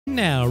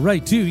Now,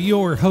 right to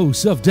your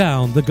hosts of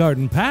Down the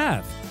Garden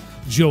Path,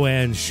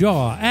 Joanne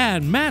Shaw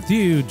and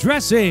Matthew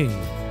Dressing.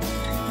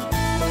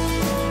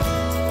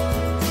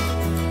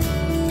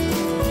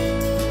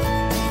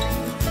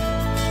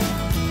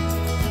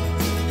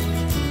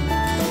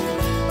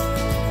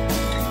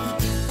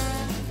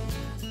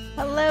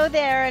 Hello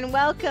there, and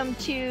welcome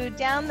to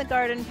Down the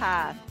Garden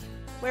Path,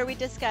 where we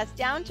discuss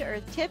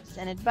down-to-earth tips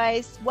and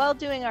advice while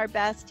doing our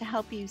best to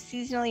help you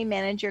seasonally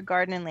manage your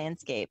garden and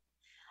landscape.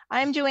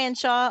 I'm Joanne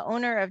Shaw,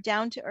 owner of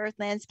Down to Earth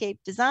Landscape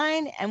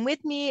Design, and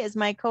with me is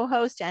my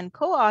co-host and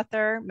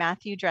co-author,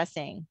 Matthew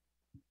Dressing.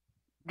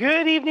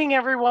 Good evening,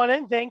 everyone,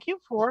 and thank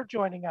you for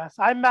joining us.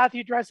 I'm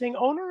Matthew Dressing,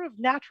 owner of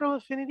Natural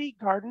Affinity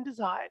Garden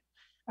Design.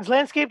 As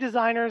landscape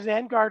designers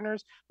and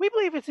gardeners, we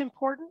believe it's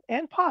important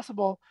and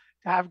possible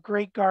to have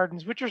great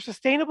gardens, which are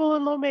sustainable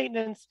and low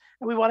maintenance,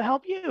 and we want to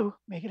help you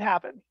make it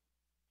happen.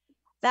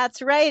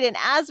 That's right, and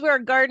as our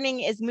gardening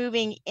is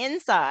moving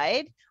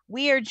inside,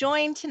 we are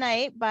joined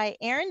tonight by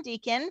Aaron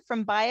Deacon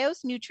from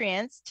BIOS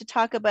Nutrients to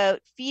talk about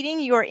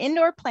feeding your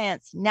indoor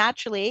plants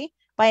naturally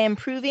by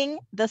improving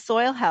the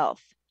soil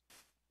health.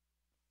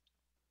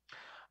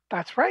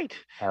 That's right.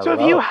 Hello. So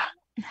if you...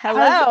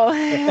 Hello.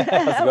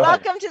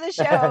 Welcome to the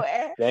show.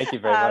 Thank you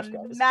very much,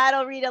 guys. Matt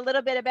will read a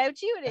little bit about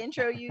you to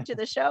intro you to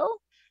the show.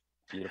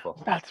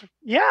 Beautiful.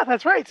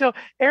 That's right. So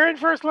Aaron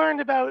first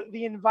learned about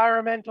the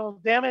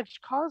environmental damage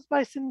caused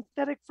by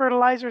synthetic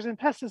fertilizers and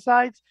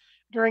pesticides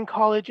during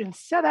college and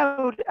set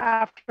out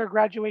after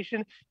graduation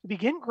to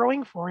begin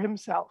growing for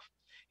himself.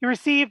 He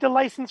received a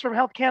license from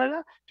Health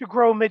Canada to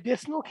grow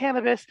medicinal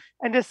cannabis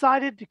and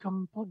decided to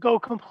go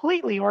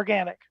completely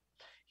organic.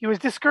 He was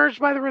discouraged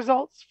by the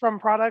results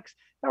from products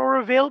that were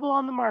available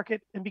on the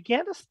market and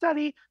began to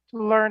study to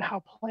learn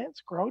how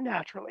plants grow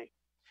naturally.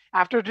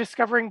 After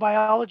discovering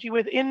biology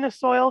within the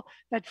soil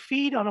that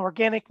feed on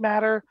organic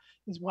matter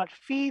is what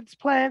feeds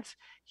plants,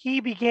 he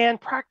began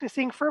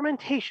practicing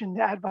fermentation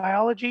to add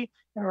biology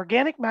and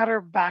organic matter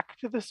back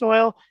to the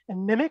soil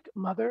and mimic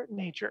Mother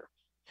Nature.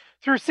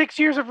 Through 6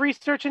 years of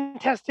research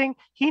and testing,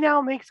 he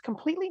now makes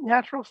completely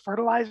natural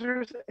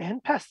fertilizers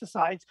and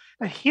pesticides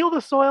that heal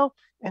the soil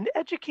and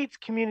educates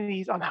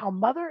communities on how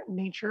Mother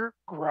Nature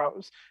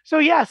grows. So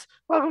yes,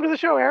 welcome to the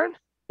show, Aaron.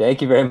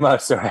 Thank you very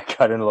much. Sorry, I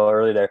got in a little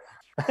early there.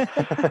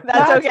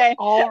 That's okay.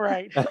 All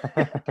right.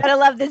 Gotta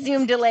love the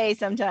Zoom delay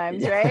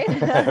sometimes, right?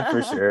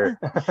 For sure.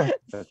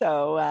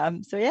 So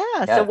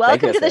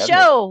welcome to the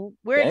show.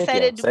 We're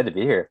excited to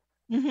be here.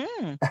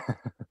 Mm-hmm.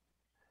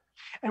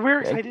 And we're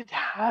excited to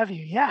have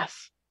you.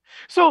 Yes.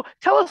 So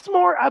tell us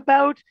more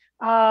about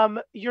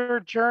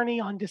your journey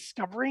on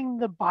discovering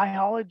the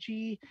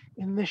biology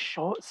in the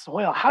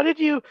soil. How did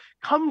you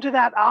come to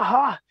that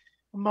aha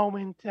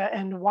moment,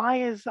 and why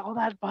is all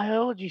that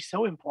biology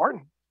so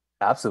important?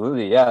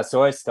 Absolutely. Yeah.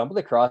 So I stumbled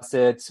across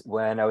it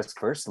when I was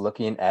first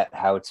looking at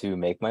how to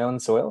make my own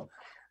soil.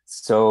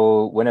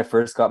 So when I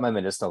first got my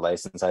medicinal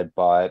license, I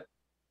bought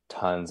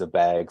tons of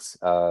bags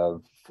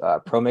of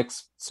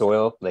ProMix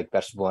soil, like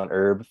vegetable and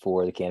herb,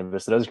 for the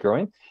cannabis that I was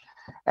growing.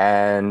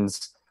 And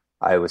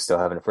I was still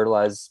having to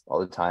fertilize all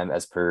the time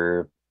as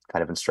per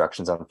kind of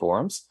instructions on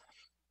forums.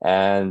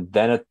 And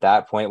then at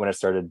that point, when I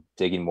started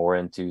digging more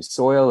into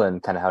soil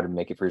and kind of how to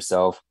make it for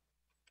yourself,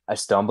 I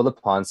stumbled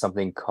upon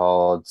something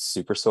called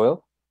super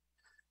soil.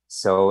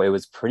 So it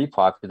was pretty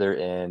popular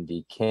in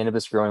the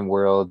cannabis growing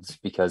world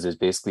because it was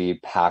basically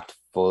packed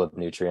full of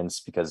nutrients,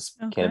 because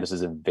cannabis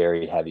is a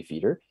very heavy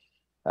feeder,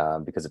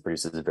 because it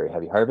produces a very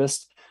heavy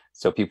harvest.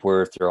 So people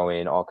were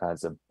throwing all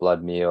kinds of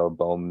blood meal,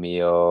 bone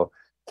meal,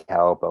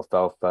 kelp,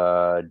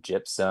 alfalfa,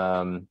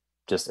 gypsum,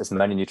 just as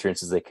many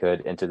nutrients as they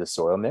could into the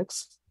soil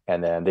mix.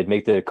 And then they'd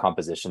make the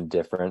composition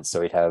different.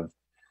 So you'd have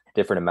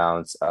different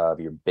amounts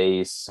of your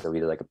base, so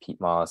either like a peat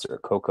moss or a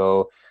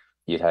cocoa.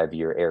 You'd have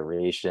your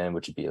aeration,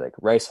 which would be like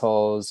rice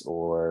hulls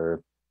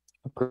or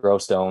grow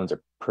stones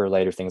or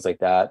perlite or things like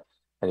that.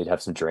 And you'd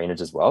have some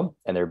drainage as well.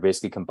 And they're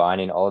basically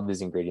combining all of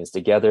these ingredients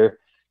together,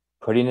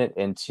 putting it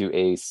into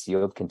a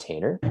sealed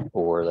container,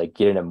 or like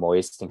getting it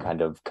moist and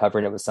kind of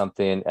covering it with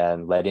something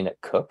and letting it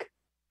cook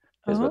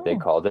is what they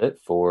called it,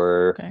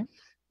 for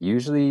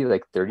usually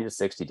like 30 to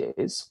 60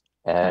 days.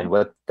 And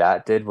what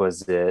that did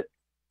was it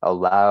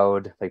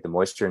allowed like the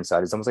moisture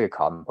inside. It's almost like a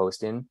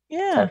composting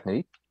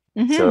technique.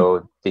 Mm-hmm.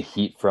 So the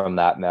heat from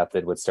that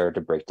method would start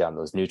to break down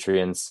those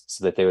nutrients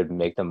so that they would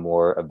make them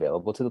more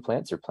available to the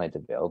plants, or plant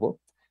available,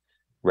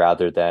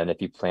 rather than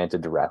if you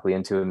planted directly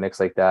into a mix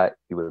like that,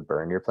 you would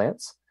burn your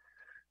plants.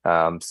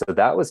 So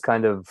that was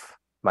kind of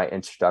my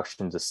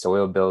introduction to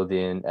soil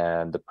building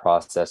and the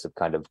process of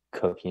kind of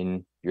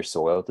cooking your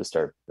soil to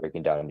start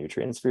breaking down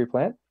nutrients for your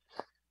plant.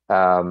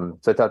 So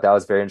I thought that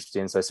was very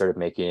interesting. So I started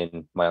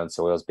making my own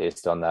soils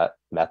based on that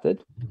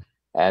method.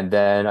 And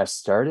then I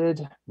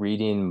started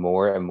reading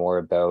more and more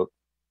about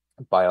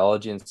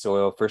biology in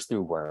soil, first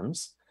through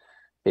worms,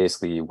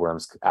 basically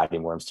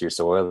adding worms to your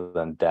soil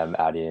and them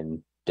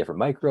adding different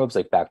microbes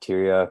like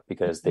bacteria,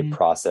 because they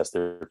process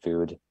their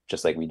food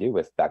just like we do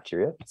with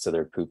bacteria. So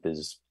their poop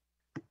is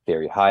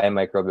very high in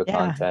microbial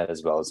content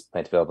as well as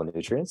plant available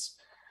nutrients.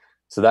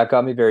 So that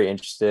got me very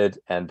interested.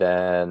 And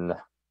then,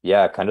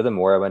 yeah, kind of the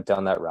more I went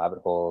down that rabbit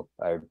hole,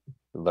 I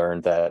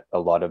learned that a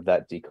lot of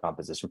that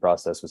decomposition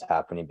process was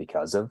happening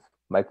because of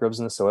microbes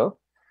in the soil.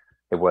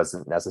 It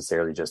wasn't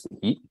necessarily just the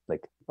heat.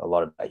 Like a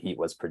lot of that heat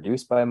was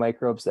produced by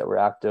microbes that were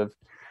active.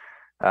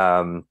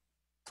 And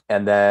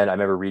then I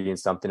remember reading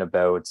something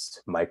about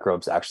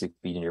microbes actually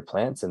feeding your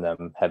plants and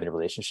them having a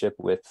relationship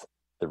with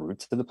the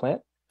roots of the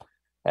plant.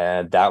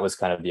 And that was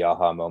kind of the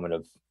aha moment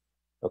of,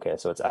 okay,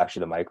 so it's actually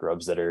the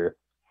microbes that are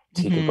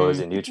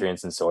decomposing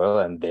nutrients in soil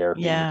and they're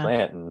feeding the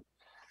plant. And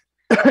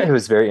it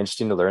was very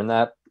interesting to learn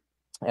that.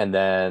 And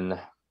then,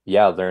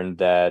 yeah, learned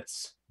that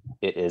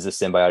it is a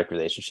symbiotic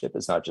relationship.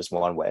 It's not just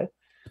one way.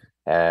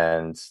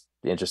 And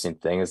the interesting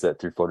thing is that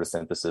through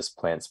photosynthesis,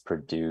 plants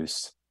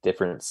produce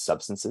different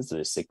substances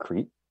that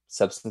secrete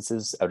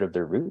substances out of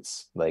their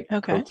roots, like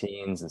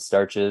proteins and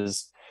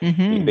starches. You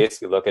can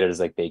basically look at it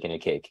as like baking a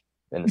cake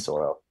in the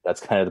soil.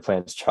 That's kind of the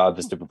plant's job,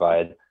 is to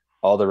provide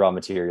all the raw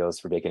materials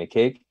for baking a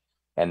cake.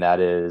 And that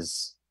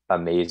is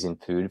amazing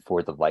food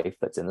for the life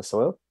that's in the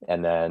soil.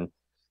 And then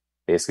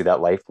basically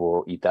that life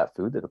will eat that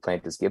food that the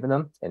plant has given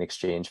them in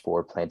exchange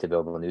for plant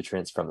available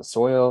nutrients from the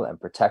soil and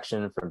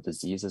protection from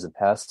diseases and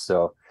pests.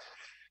 So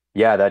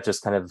yeah, that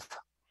just kind of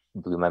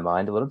blew my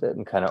mind a little bit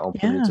and kind of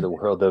opened me to the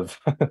world of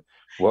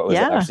what was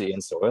actually in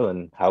soil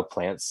and how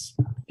plants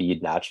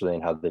feed naturally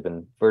and how they've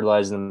been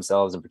fertilizing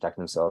themselves and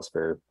protecting themselves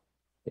for,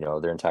 you know,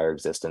 their entire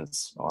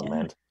existence on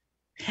land.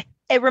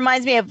 It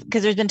reminds me of,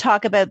 because there's been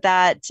talk about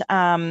that.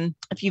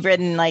 If you've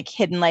written like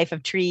Hidden Life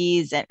of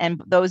Trees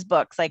and those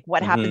books, like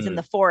what happens in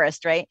the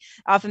forest, right?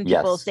 Often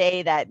people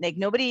say that like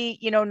nobody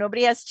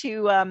has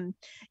to,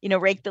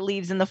 rake the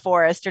leaves in the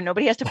forest, or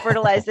nobody has to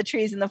fertilize the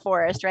trees in the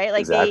forest, right?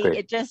 Like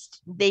it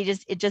just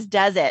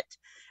does it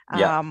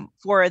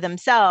for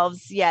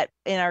themselves. Yet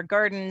in our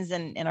gardens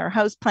and in our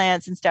house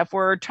plants and stuff,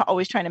 we're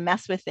always trying to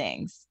mess with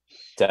things.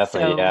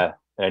 Definitely. Yeah.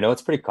 And I know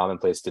it's pretty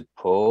commonplace to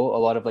pull a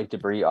lot of like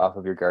debris off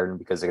of your garden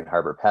because it can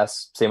harbor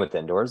pests. Same with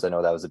indoors. I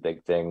know that was a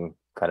big thing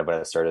kind of when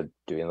I started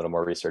doing a little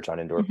more research on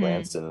indoor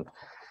plants, and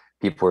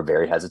people were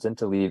very hesitant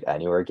to leave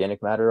any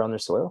organic matter on their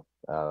soil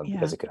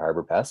because it could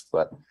harbor pests.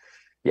 But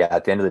yeah,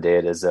 at the end of the day,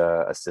 it is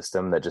a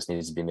system that just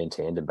needs to be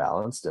maintained and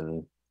balanced,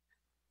 and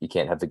you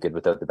can't have the good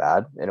without the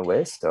bad in a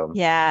way. So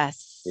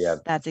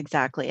that's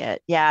exactly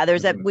it. Yeah,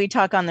 there's we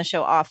talk on the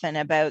show often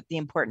about the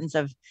importance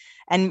of,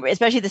 and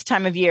especially this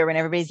time of year when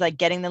everybody's like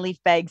getting the leaf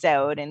bags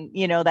out and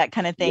that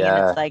kind of thing,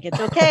 and it's like, it's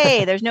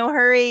okay, there's no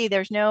hurry,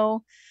 there's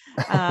no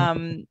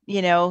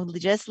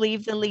just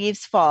leave the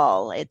leaves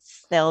fall,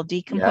 they'll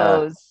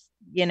decompose.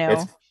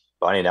 It's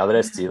funny now that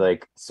I see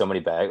like so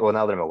many bags, well,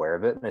 now that I'm aware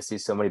of it, and I see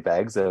so many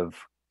bags of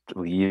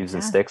leaves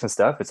and sticks and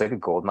stuff, it's like a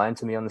gold mine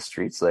to me on the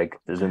streets. Like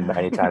there's been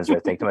many times where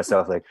I think to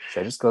myself, like,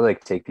 should I just go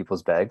like take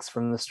people's bags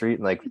from the street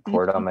and like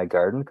pour it on my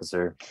garden because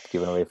they're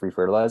giving away free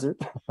fertilizer?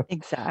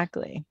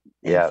 Exactly.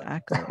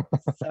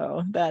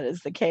 So that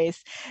is the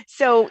case.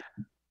 So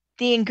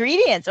the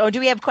ingredients, do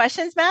we have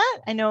questions,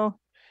 Matt? I know.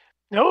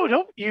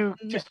 No, you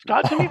just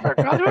got to me first.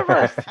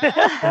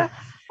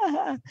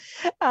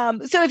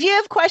 So if you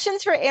have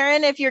questions for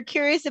Aaron, if you're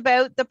curious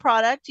about the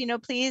product,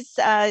 please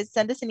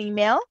send us an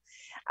email.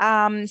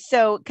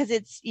 So because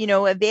it's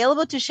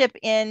available to ship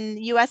in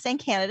US and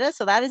Canada,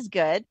 so that is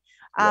good.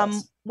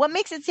 What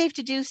makes it safe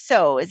to do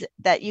so? Is it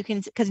that you can,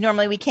 because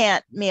normally we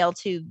can't mail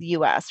to the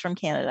US from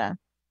Canada?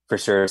 For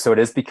sure. So it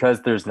is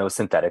because there's no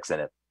synthetics in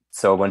it.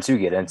 So once you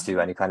get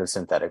into any kind of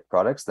synthetic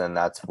products, then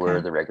that's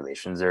where the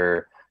regulations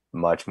are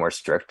much more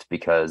strict,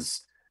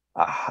 because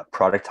a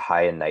product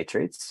high in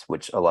nitrates,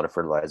 which a lot of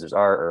fertilizers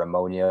are, or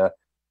ammonia,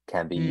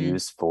 can be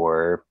used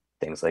for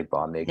things like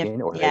bomb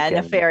making or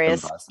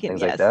nefarious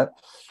things like that.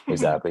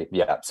 Exactly.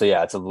 So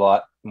it's a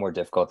lot more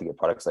difficult to get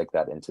products like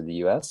that into the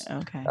US.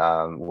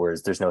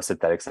 Whereas there's no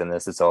synthetics in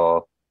this, it's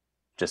all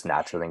just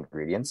natural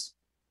ingredients.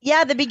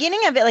 The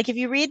beginning of it, like if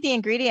you read the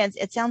ingredients,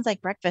 it sounds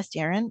like breakfast,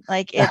 Aaron.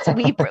 Like it's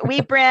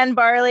wheat bran,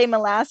 barley,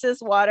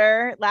 molasses,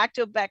 water,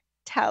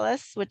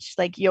 lactobacillus, which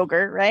like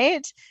yogurt,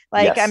 right?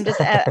 Like I'm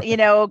just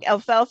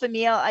alfalfa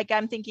meal, like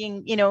I'm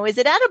thinking, is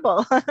it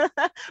edible?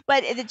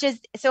 But it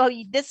just, so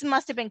this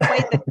must have been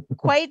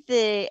quite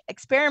the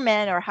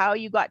experiment, or how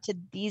you got to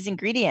these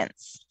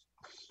ingredients.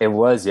 It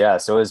was,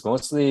 so it was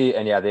mostly,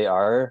 and they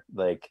are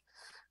like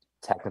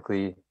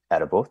technically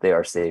edible, they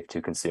are safe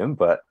to consume,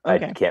 but I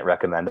can't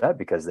recommend that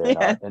because they're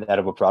not an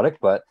edible product.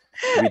 But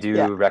we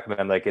do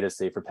recommend, like, it is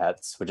safe for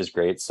pets, which is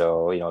great.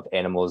 So if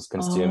animals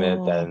consume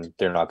it, then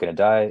they're not going to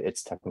die.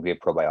 It's technically a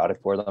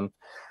probiotic for them.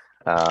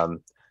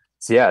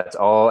 It's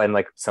all, and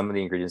like some of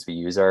the ingredients we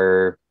use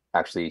are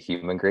actually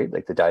human grade,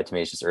 like the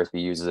diatomaceous earth we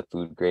use is a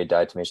food grade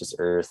diatomaceous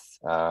earth.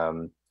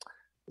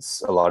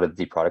 A lot of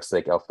the products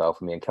like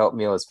alfalfa meal and kelp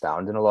meal is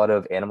found in a lot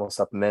of animal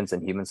supplements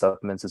and human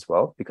supplements as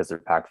well, because they're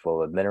packed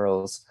full of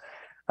minerals.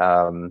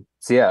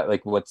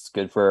 Like what's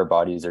good for our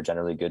bodies are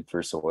generally good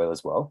for soil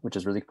as well, which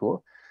is really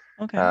cool.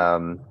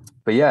 But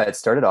it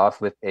started off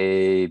with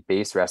a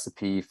base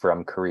recipe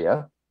from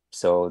Korea.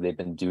 So they've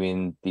been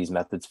doing these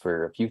methods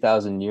for a few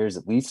thousand years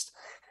at least,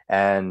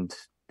 and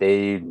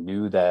they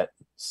knew that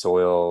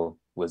soil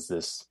was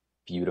this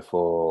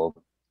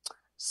beautiful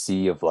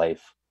sea of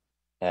life.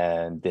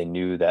 And they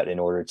knew that in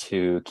order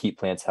to keep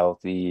plants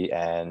healthy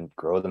and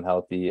grow them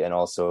healthy and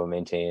also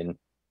maintain,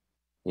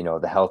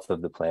 the health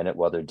of the planet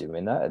while they're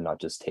doing that and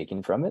not just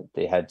taking from it,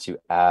 they had to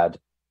add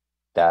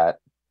that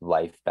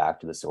life back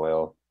to the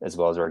soil as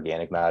well as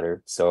organic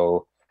matter.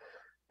 So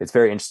it's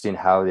very interesting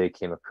how they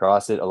came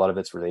across it. A lot of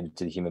it's related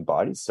to the human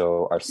body.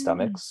 So our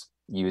stomachs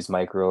use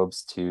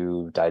microbes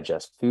to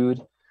digest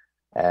food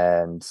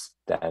and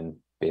then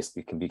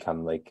basically can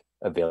become like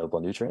available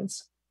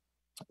nutrients.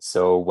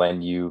 So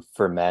when you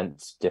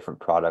ferment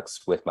different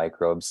products with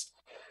microbes,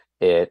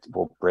 it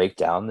will break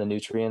down the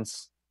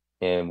nutrients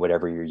in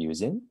whatever you're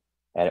using,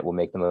 and it will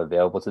make them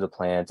available to the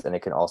plant. And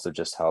it can also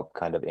just help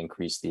kind of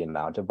increase the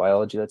amount of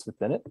biology that's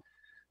within it.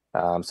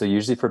 So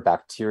usually for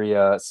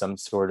bacteria, some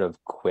sort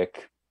of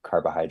quick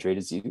carbohydrate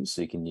is used.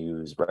 So you can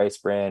use rice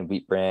bran,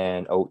 wheat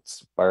bran,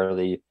 oats,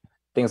 barley,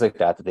 things like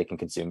that they can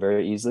consume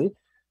very easily.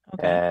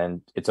 Okay.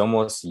 And it's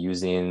almost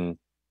using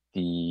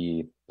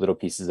the little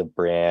pieces of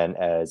bran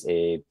as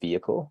a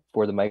vehicle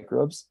for the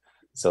microbes.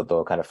 So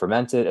they'll kind of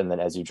ferment it, and then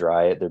as you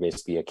dry it, they're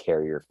basically a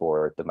carrier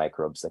for the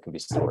microbes that can be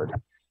stored.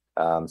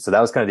 So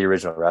that was kind of the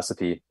original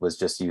recipe, was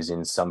just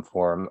using some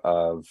form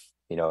of,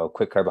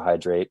 quick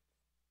carbohydrate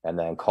and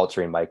then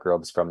culturing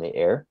microbes from the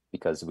air,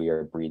 because we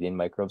are breathing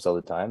microbes all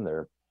the time.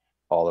 They're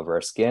all over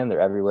our skin, they're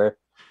everywhere.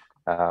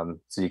 So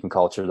you can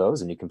culture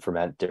those and you can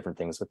ferment different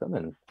things with them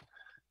and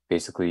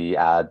basically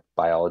add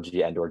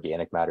biology and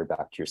organic matter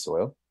back to your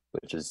soil,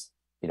 which is,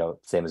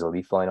 same as a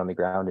leaf falling on the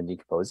ground and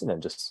decomposing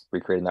and just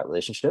recreating that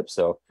relationship.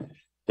 So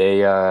they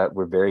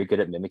were very good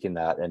at mimicking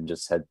that and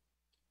just had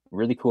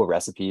really cool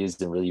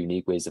recipes and really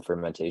unique ways of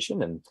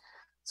fermentation. And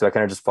so I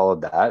kind of just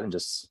followed that and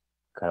just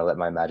kind of let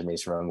my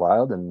imagination run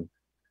wild and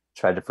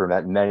tried to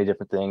ferment many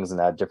different things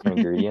and add different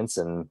ingredients.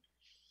 And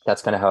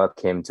that's kind of how it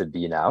came to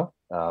be now.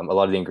 A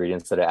lot of the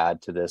ingredients that I add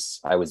to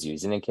this, I was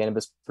using in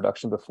cannabis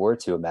production before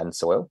to amend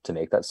soil to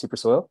make that super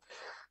soil.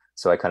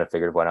 So I kind of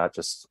figured, why not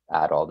just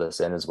add all this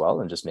in as well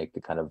and just make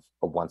the kind of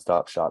a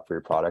one-stop shop for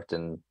your product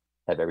and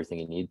have everything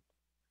you need.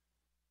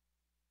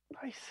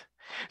 Nice.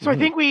 So I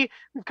think we've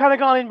kind of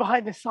gone in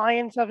behind the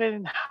science of it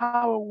and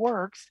how it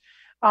works.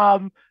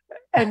 And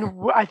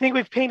I think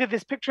we've painted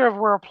this picture of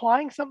we're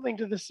applying something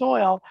to the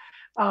soil.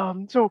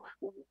 So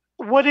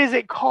what is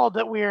it called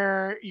that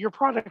your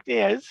product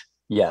is?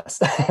 Yes.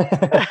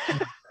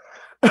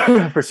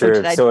 For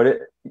sure. So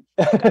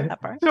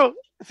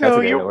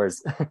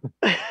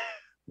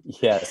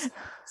yes.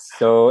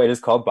 So it is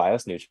called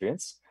BIOS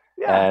nutrients.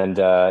 Yeah.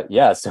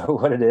 And so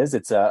what it is,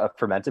 it's a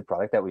fermented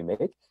product that we make.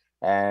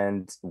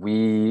 And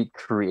we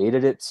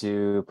created it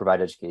to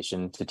provide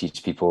education, to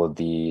teach people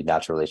the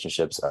natural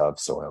relationships of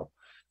soil,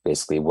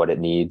 basically what it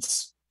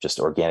needs, just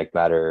organic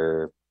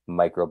matter,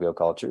 microbial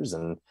cultures.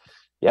 And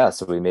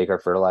so we make our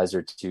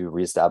fertilizer to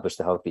reestablish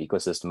the healthy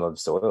ecosystem of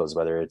soils,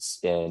 whether it's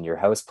in your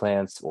house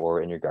plants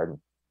or in your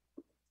garden.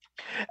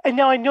 And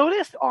now I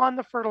noticed on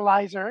the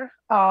fertilizer,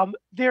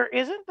 there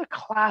isn't the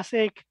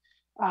classic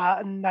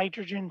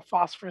nitrogen,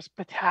 phosphorus,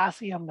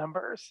 potassium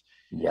numbers.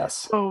 Yes.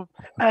 So,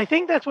 and I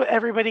think that's what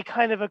everybody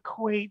kind of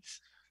equates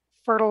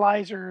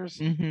fertilizers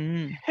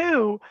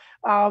to,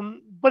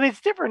 but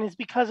it's different. It's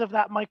because of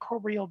that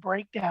microbial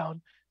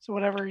breakdown. So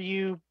whatever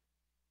you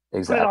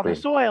put it on the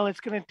soil,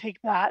 it's going to take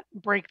that,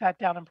 break that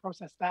down and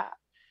process that.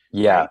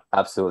 Yeah, right?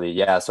 Absolutely.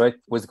 Yeah. So I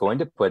was going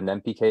to put an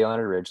NPK on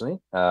it originally.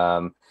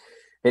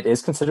 It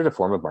is considered a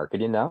form of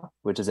marketing now,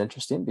 which is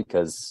interesting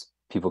because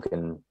people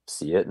can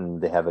see it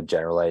and they have a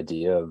general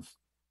idea of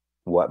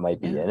what might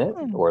be in it,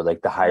 or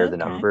like the higher the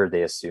number,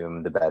 they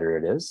assume the better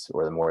it is,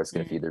 or the more it's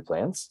going to feed their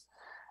plants.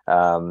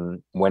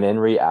 When in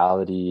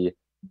reality,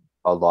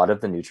 a lot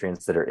of the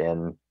nutrients that are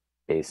in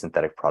a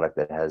synthetic product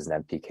that has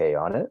an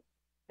NPK on it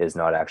is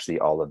not actually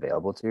all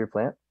available to your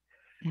plant.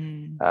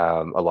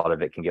 A lot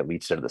of it can get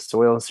leached out of the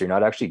soil, so you're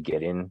not actually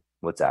getting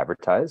what's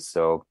advertised.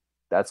 So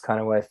that's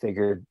kind of why I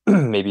figured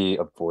maybe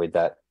avoid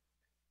that,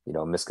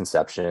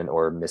 misconception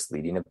or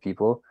misleading of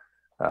people,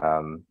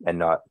 and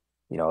not,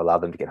 allow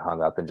them to get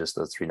hung up in just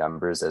those three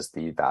numbers as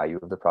the value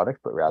of the product,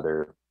 but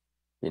rather,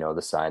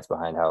 the science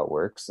behind how it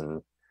works.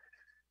 And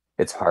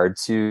it's hard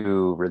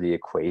to really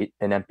equate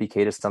an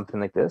NPK to something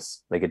like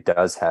this. Like it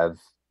does have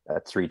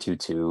a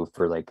 322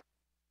 for like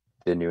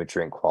the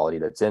nutrient quality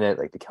that's in it,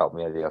 like the kelp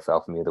meal, the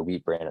alfalfa meal, the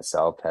wheat bran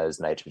itself has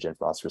nitrogen,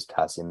 phosphorus,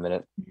 potassium in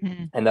it,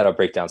 and that'll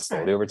break down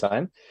slowly over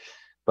time.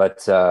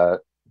 But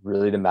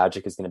really the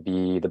magic is going to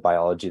be the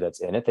biology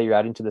that's in it that you're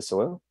adding to the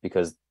soil,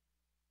 because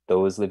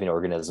those living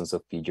organisms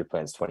will feed your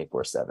plants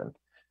 24/7.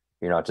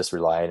 You're not just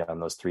relying on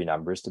those three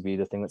numbers to be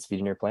the thing that's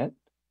feeding your plant,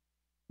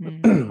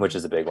 which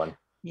is a big one.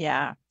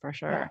 Yeah, for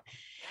sure.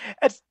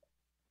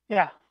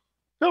 No,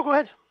 go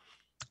ahead.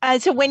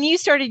 So when you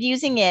started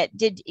using it,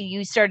 did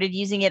you started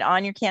using it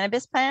on your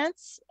cannabis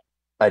plants?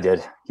 I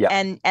did. Yeah.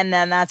 And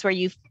then that's where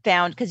you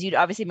found, because you'd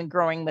obviously been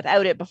growing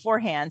without it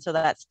beforehand.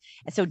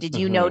 So did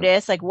you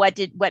notice, like,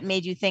 what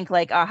made you think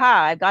like,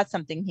 aha, I've got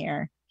something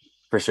here?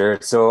 For sure.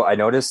 So I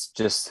noticed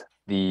just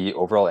the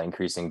overall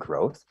increase in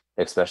growth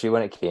especially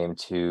when it came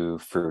to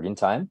fruiting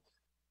time.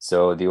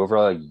 So the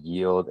overall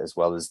yield, as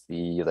well as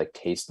the like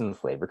taste and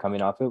flavor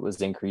coming off it,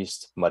 was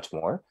increased much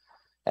more.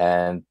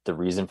 And the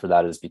reason for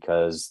that is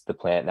because the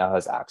plant now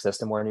has access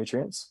to more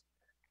nutrients.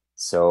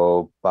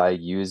 So by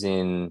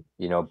using,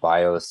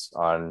 BIOS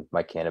on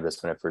my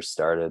cannabis when it first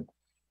started,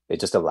 it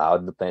just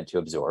allowed the plant to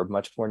absorb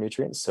much more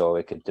nutrients, so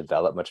it could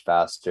develop much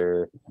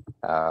faster.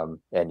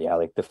 And yeah,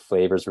 like the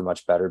flavors were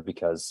much better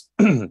because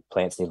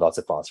plants need lots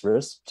of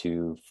phosphorus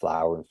to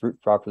flower and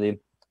fruit properly.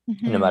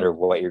 And no matter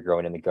what you're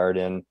growing in the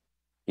garden,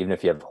 even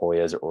if you have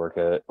Hoyas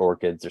or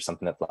orchids or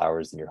something that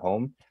flowers in your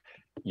home,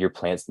 your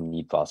plants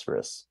need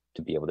phosphorus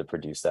to be able to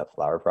produce that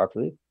flower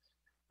properly.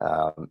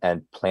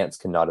 And plants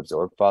cannot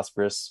absorb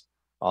phosphorus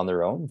on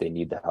their own. They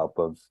need the help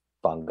of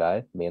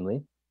fungi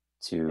mainly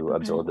to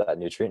absorb that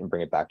nutrient and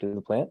bring it back to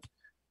the plant.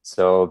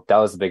 So that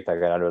was the big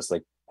thing I noticed,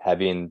 like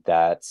having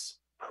that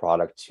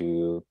product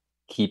to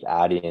keep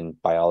adding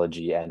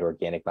biology and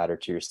organic matter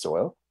to your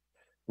soil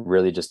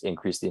really just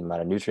increased the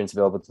amount of nutrients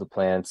available to the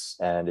plants,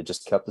 and it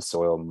just kept the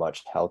soil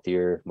much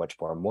healthier, much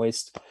more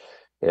moist.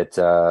 It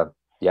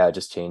it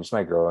just changed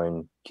my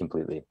growing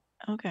completely.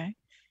 Okay.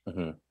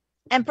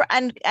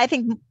 And I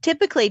think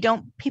typically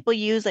don't people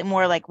use like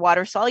more like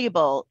water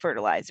soluble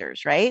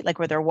fertilizers, right? Like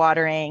where they're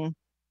watering.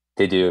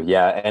 They do,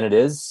 yeah. And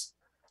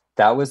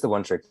that was the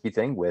one tricky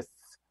thing with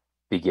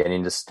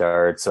beginning to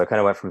start. So I kind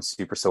of went from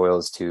super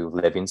soils to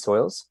living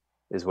soils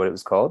is what it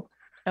was called.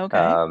 Okay.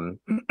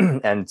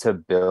 And to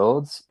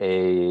build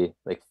a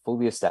like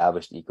fully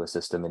established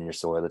ecosystem in your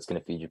soil that's going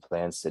to feed your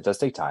plants, it does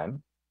take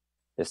time.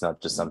 It's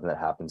not just something that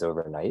happens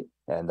overnight.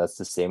 And that's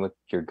the same with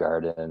your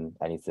garden,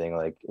 anything.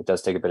 Like it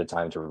does take a bit of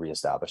time to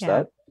reestablish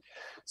that.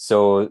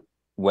 So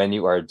when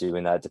you are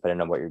doing that, depending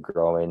on what you're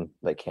growing,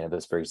 like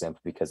cannabis, for example,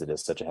 because it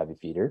is such a heavy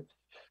feeder,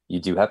 you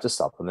do have to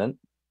supplement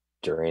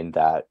during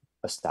that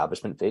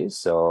establishment phase.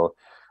 So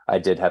I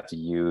did have to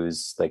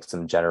use like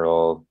some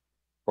general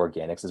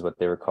organics is what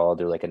they were called.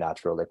 They're like a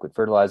natural liquid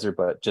fertilizer,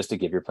 but just to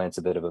give your plants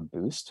a bit of a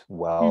boost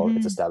while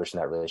it's establishing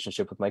that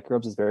relationship with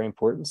microbes is very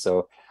important.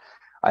 So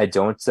I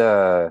don't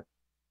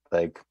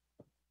like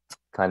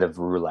kind of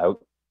rule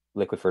out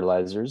liquid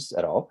fertilizers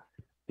at all,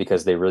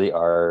 because they really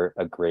are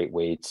a great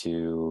way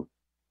to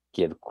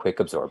give quick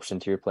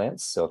absorption to your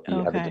plants. So if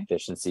you have a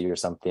deficiency or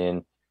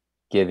something,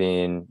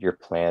 giving your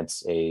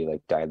plants a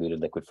like diluted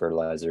liquid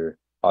fertilizer,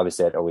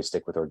 obviously I'd always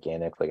stick with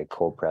organic, like a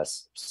cold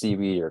pressed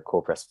seaweed or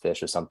cold pressed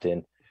fish or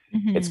something.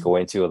 It's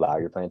going to allow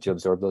your plant to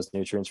absorb those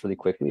nutrients really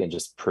quickly and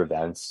just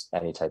prevents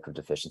any type of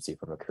deficiency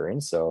from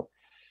occurring. So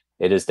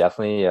it is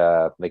definitely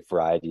like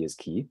variety is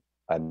key.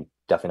 I'm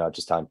definitely not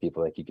just telling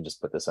people like you can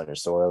just put this on your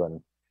soil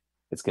and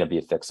it's going to be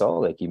a fix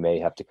all. Like you may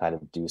have to kind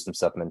of do some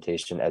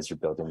supplementation as you're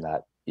building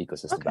that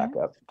ecosystem back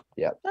up.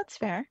 Yeah, that's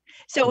fair.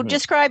 So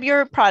describe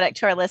your product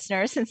to our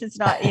listeners, since it's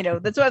not,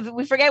 that's what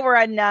we forget. We're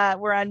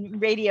on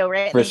radio,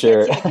 right? For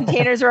sure. Can't see the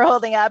containers we're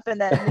holding up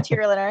and the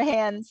material in our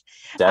hands.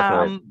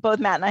 Definitely. Both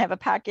Matt and I have a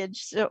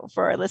package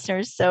for our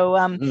listeners.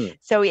 So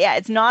so yeah,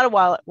 it's not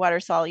a water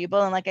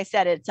soluble, and like I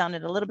said, it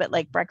sounded a little bit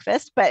like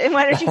breakfast. But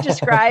why don't you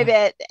describe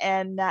it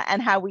and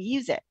how we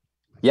use it?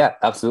 Yeah,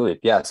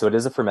 absolutely. Yeah, so it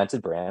is a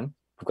fermented brand.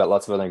 We've got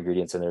lots of other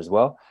ingredients in there as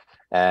well.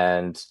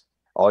 And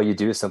all you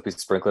do is simply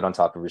sprinkle it on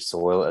top of your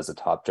soil as a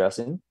top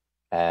dressing.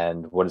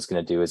 And what it's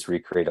going to do is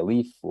recreate a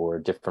leaf or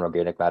different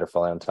organic matter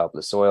falling on top of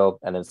the soil.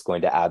 And then it's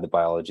going to add the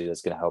biology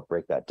that's going to help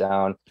break that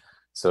down.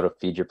 So it'll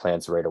feed your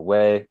plants right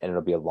away, and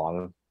it'll be a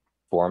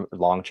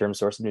long-term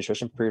source of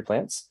nutrition for your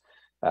plants.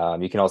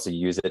 You can also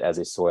use it as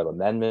a soil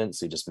amendment.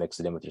 So you just mix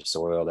it in with your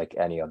soil like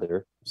any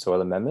other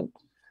soil amendment.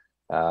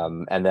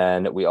 And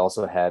then we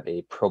also have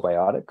a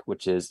probiotic,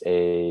 which is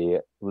a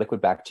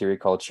liquid bacteria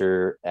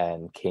culture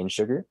and cane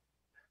sugar.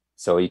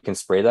 So you can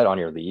spray that on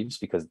your leaves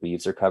because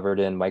leaves are covered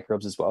in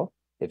microbes as well.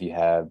 If you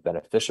have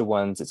beneficial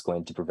ones, it's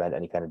going to prevent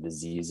any kind of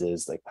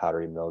diseases like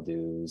powdery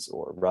mildews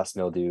or rust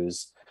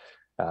mildews.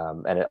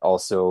 And it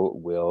also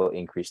will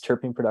increase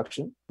terpene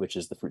production, which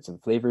is the fruits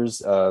and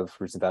flavors of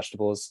fruits and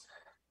vegetables.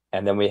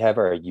 And then we have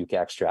our Yucca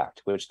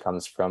extract, which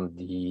comes from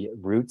the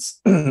roots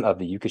of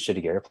the Yucca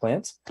shittigera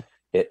plant.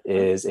 It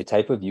is a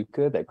type of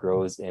yucca that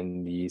grows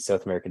in the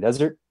South American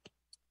desert,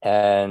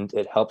 and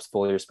it helps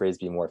foliar sprays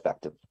be more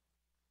effective.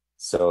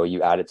 So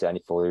you add it to any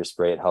foliar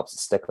spray, it helps it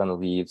stick on the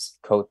leaves,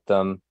 coat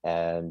them,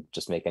 and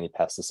just make any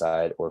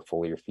pesticide or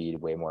foliar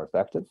feed way more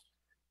effective.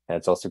 And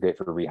it's also great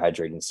for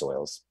rehydrating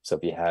soils. So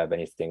if you have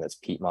anything that's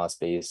peat moss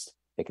based,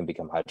 it can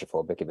become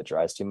hydrophobic if it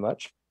dries too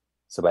much.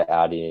 So by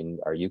adding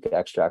our yucca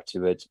extract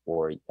to it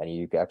or any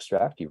yucca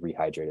extract, you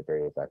rehydrate it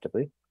very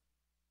effectively.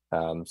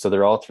 So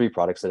they're all three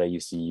products that I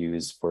used to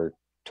use for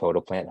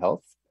total plant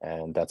health.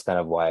 And that's kind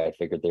of why I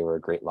figured they were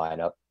a great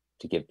lineup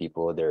to give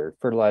people their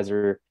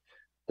fertilizer,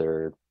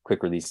 their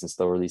quick release and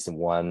slow release in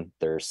one,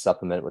 their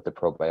supplement with the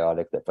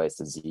probiotic that fights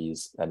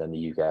disease, and then the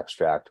Yucca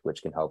extract,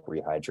 which can help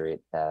rehydrate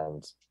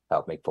and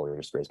help make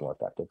foliar sprays more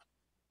effective.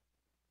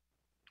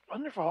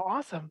 Wonderful.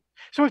 Awesome.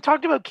 So we've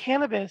talked about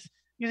cannabis,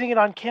 using it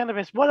on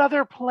cannabis. What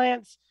other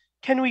plants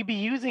can we be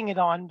using it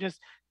on?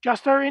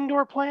 Just our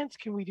indoor plants?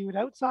 Can we do it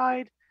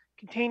outside?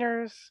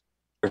 Containers?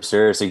 For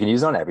sure. So you can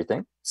use it on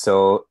everything.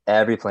 So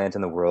every plant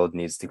in the world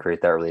needs to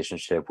create that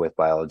relationship with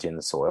biology in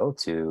the soil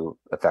to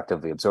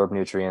effectively absorb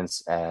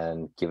nutrients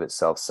and give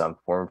itself some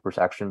form of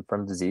protection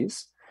from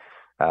disease.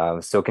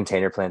 So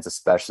container plants,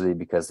 especially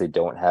because they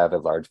don't have a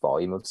large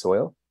volume of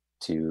soil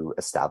to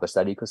establish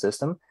that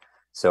ecosystem.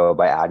 So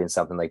by adding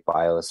something like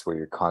BIOS, where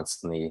you're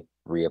constantly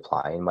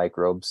reapplying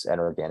microbes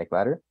and organic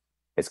matter,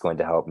 it's going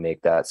to help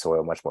make that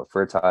soil much more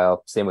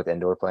fertile. Same with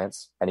indoor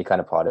plants, any kind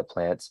of potted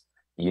plant,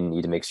 you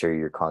need to make sure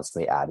you're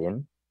constantly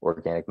adding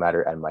organic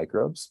matter and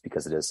microbes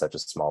because it is such a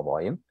small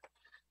volume.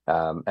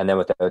 And then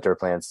with the outdoor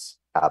plants,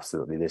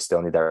 absolutely, they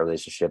still need that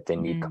relationship. They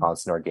need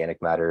constant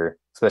organic matter,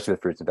 especially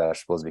with fruits and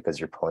vegetables, because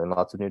you're pulling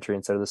lots of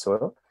nutrients out of the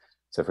soil.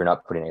 So if you're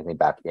not putting anything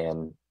back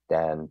in,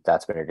 then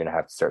that's when you're going to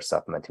have to start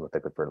supplementing with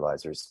liquid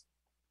fertilizers.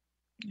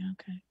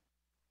 Okay.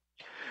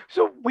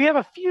 So we have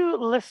a few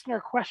listener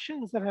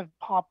questions that have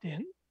popped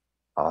in.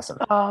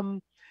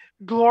 Awesome.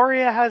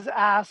 Gloria has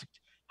asked,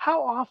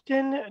 how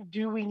often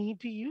do we need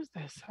to use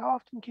this? How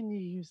often can you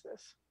use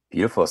this?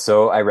 Beautiful.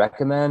 So I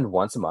recommend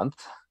once a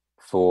month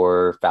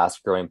for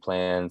fast growing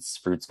plants,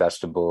 fruits,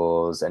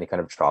 vegetables, any kind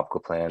of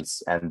tropical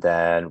plants, and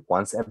then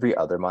once every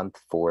other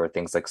month for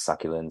things like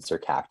succulents or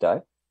cacti.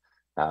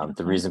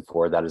 The reason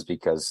for that is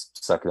because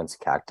succulents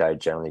and cacti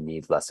generally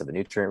need less of a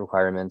nutrient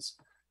requirement.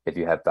 If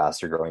you have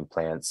faster growing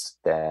plants,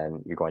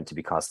 then you're going to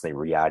be constantly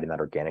re-adding that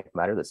organic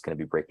matter that's going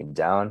to be breaking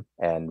down.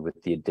 And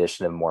with the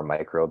addition of more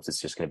microbes, it's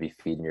just going to be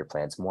feeding your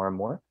plants more and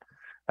more.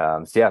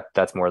 So yeah,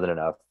 that's more than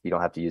enough. You don't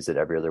have to use it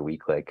every other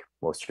week like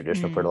most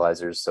traditional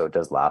fertilizers. So it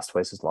does last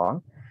twice as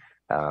long.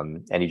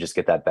 And you just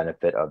get that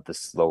benefit of the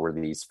slow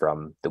release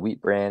from the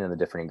wheat bran and the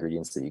different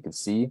ingredients that you can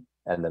see,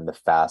 and then the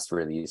fast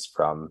release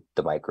from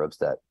the microbes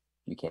that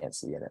you can't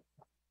see in it.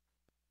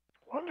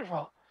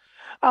 Wonderful.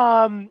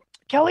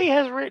 Kelly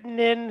has written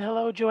in,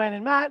 hello, Joanne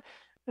and Matt,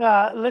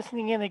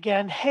 listening in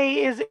again.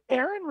 Hey, is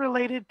Aaron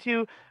related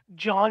to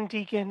John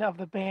Deacon of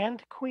the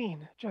band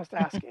Queen? Just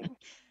asking.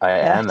 I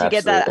am, to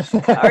get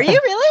absolutely. that. Are you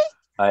really?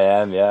 I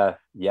am, yeah.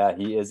 Yeah,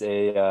 he is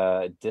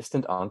a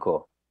distant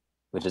uncle,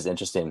 which is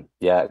interesting.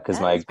 Yeah, because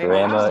my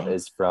grandma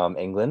is from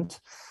England.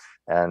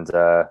 And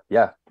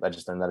yeah, I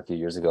just learned that a few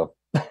years ago.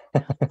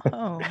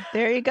 Oh,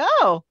 there you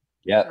go.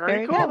 Yeah.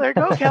 Very cool. There you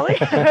go, Kelly.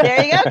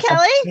 There you go,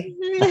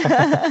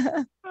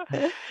 Kelly.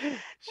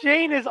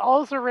 Shane is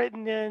also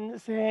written in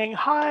saying,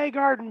 hi,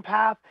 Garden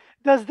Path.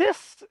 Does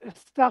this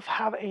stuff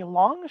have a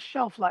long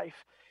shelf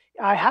life?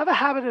 I have a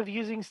habit of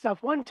using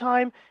stuff one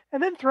time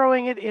and then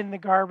throwing it in the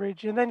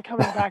garbage and then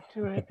coming back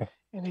to it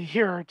in a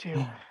year or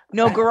two.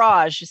 No,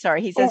 garage.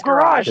 Sorry, he says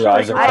garage.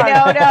 I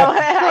know,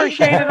 no. He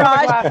says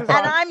garage,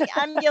 and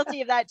I'm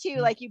guilty of that too.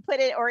 Like you put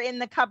it or in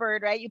the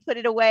cupboard, right? You put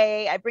it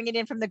away. I bring it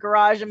in from the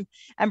garage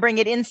and bring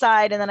it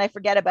inside, and then I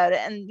forget about it,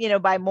 and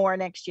buy more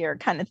next year,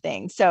 kind of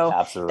thing. So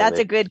absolutely, that's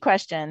a good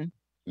question.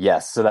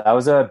 Yes, so that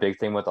was a big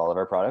thing with all of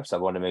our products. I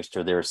wanted to make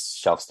sure they were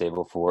shelf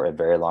stable for a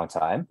very long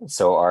time.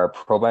 So our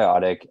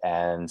probiotic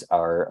and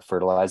our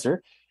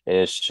fertilizer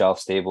is shelf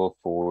stable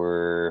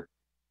for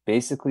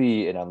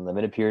basically an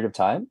unlimited period of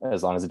time,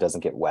 as long as it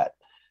doesn't get wet.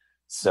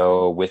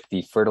 So with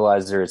the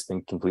fertilizer, it's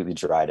been completely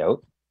dried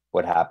out.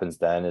 What happens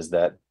then is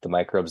that the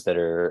microbes that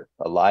are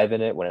alive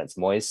in it when it's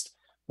moist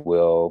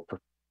will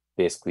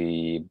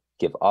basically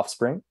give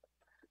offspring.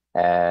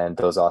 And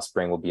those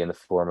offspring will be in the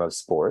form of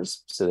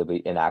spores. So they'll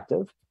be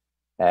inactive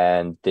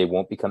and they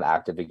won't become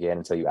active again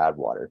until you add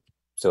water.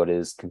 So it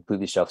is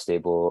completely shelf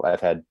stable.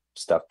 I've had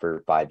stuff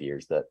for 5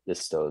 years that is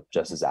still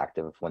just as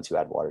active once you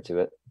add water to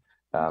it.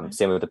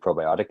 Same with the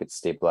probiotic, it's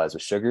stabilized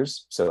with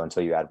sugars. So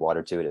until you add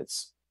water to it,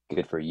 it's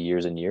good for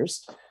years and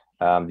years.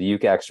 The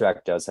Yucca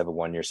extract does have a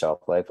 1-year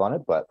shelf life on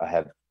it, but I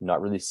have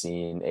not really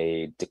seen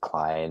a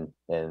decline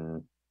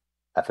in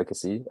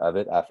efficacy of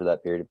it after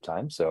that period of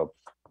time. So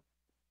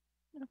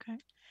okay.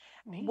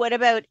 What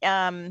about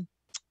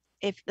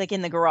if like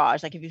in the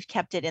garage, like if you've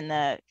kept it in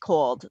the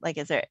cold, like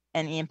is there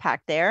any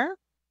impact there?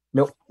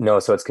 Nope. No,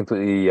 so it's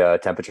completely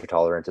temperature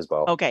tolerant as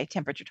well. Okay,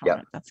 temperature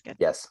tolerant. That's good.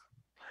 Yes.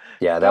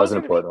 Yeah, that was an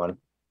important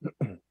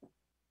one.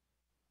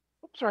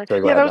 Sorry.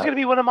 Yeah, that was going to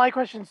be one of my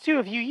questions too.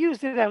 If you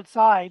used it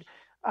outside,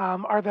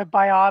 are the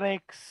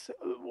biotics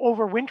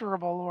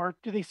overwinterable, or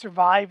do they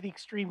survive the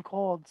extreme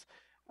colds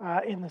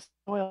in the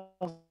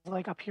soils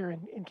like up here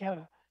in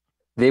Canada?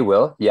 They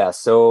will, yeah.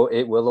 So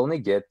it will only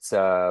get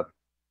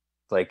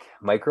like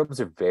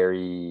microbes are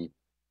very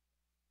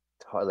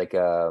like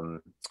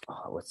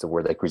what's the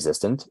word, like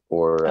resistant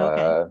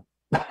or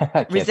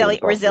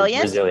resilient.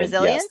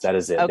 Yes, that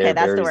is it. Okay, they're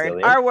that's the word.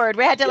 Resilient. Our word.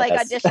 We had to like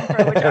audition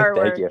for which our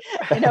word. You.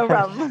 No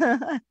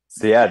problem.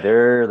 So yeah,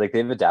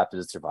 they've adapted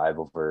to survive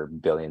over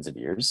billions of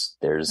years.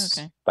 There's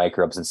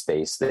microbes in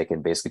space that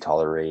can basically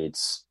tolerate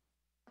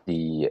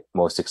the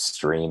most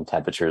extreme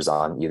temperatures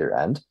on either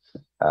end.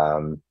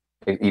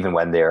 Even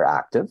when they're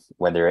active,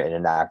 when they're in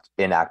an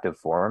inactive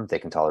form, they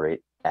can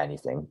tolerate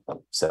anything.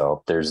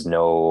 So there's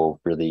no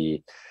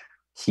really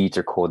heat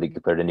or cold that you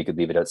could put it in. You could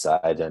leave it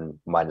outside and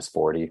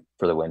 -40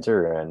 for the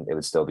winter and it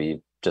would still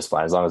be just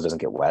fine as long as it doesn't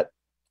get wet.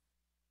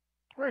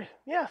 Right.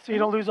 Yeah. So you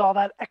don't lose all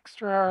that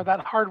extra or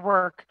that hard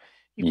work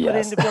you put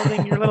Yes. into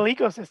building your little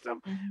ecosystem.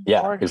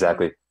 Yeah, Or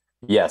exactly.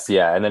 Yes,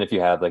 yeah. And then if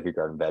you have like your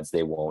garden beds,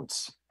 they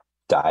won't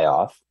die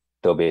off.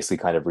 They'll basically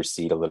kind of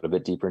recede a little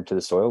bit deeper into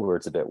the soil where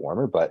it's a bit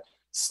warmer, but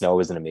snow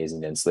is an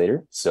amazing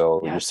insulator.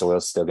 So your yes. soil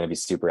is still going to be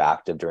super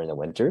active during the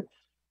winter.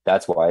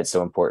 That's why it's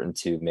so important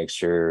to make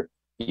sure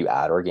you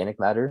add organic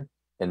matter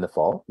in the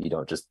fall. You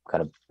don't just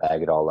kind of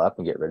bag it all up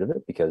and get rid of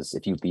it, because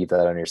if you leave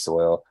that on your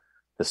soil,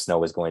 the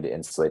snow is going to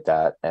insulate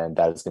that, and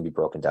that is going to be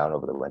broken down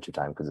over the winter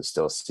time because it's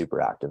still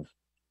super active.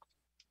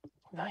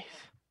 Nice.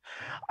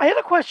 I had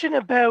a question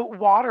about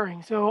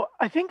watering. So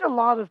I think a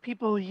lot of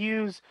people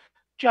use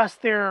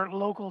just their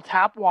local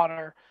tap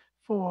water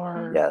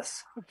for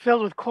Yes.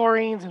 filled with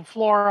chlorines and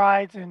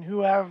fluorides and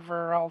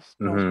whoever else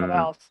knows what Mhm.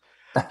 else.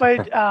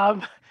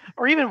 But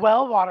or even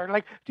well water.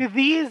 Like, do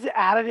these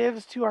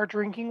additives to our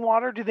drinking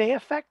water, do they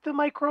affect the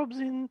microbes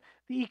in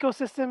the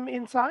ecosystem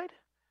inside?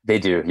 They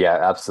do, yeah,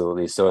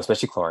 absolutely. So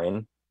especially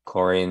chlorine.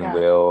 Chlorine Yeah.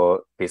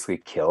 will basically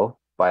kill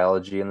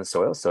biology in the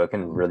soil, so it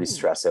can really Ooh.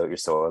 stress out your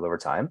soil over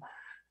time,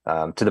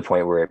 to the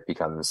point where it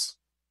becomes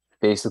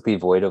basically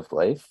void of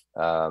life.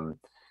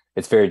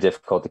 It's very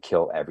difficult to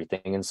kill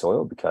everything in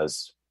soil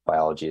because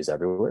biology is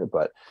everywhere,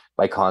 but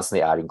by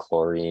constantly adding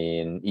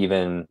chlorine,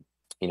 even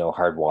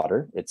hard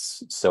water,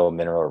 it's so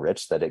mineral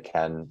rich that it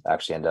can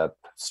actually end up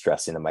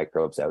stressing the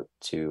microbes out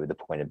to the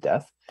point of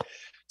death.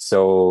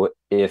 So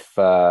if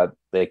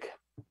like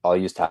I'll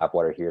use tap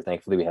water here.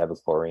 Thankfully, we have a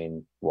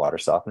chlorine water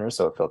softener,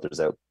 so it filters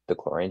out the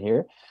chlorine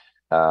here.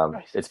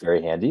 Nice. It's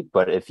very handy.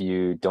 But if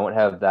you don't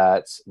have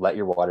that, let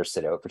your water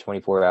sit out for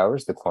 24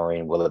 hours, the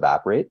chlorine will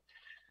evaporate.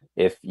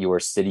 If your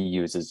city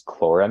uses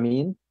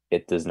chloramine,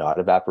 it does not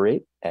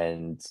evaporate,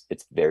 and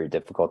it's very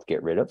difficult to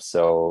get rid of.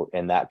 So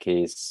in that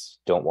case,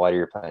 don't water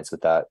your plants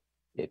with that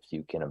if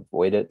you can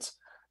avoid it.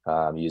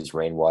 Use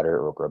rainwater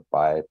or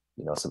buy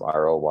some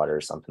RO water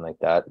or something like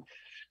that.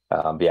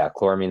 But yeah,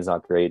 chloramine is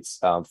not great.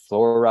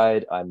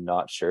 Fluoride, I'm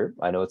not sure.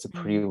 I know it's a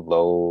pretty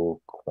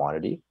low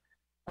quantity.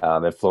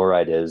 And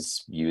fluoride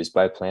is used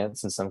by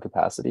plants in some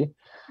capacity.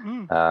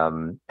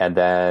 Mm. And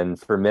then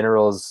for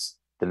minerals,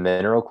 the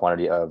mineral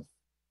quantity of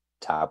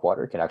tap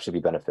water can actually be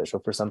beneficial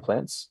for some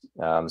plants.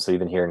 So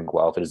even here in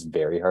Guelph, it is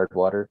very hard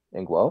water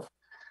in Guelph.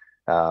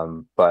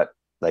 But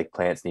like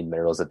plants need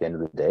minerals at the end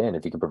of the day. And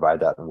if you can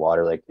provide that in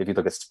water, like if you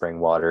look at spring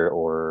water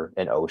or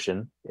an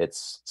ocean,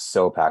 it's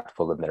so packed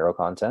full of mineral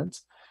content.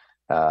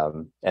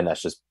 And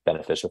that's just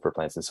beneficial for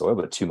plants and soil,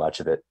 but too much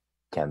of it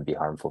can be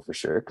harmful for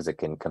sure, because it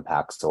can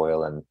compact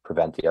soil and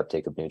prevent the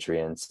uptake of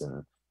nutrients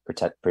and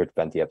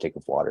prevent the uptake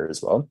of water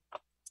as well.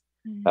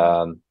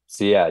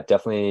 So yeah,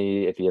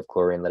 definitely if you have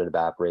chlorine, let it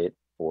evaporate,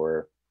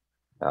 or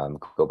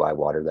go buy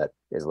water that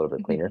is a little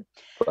bit cleaner.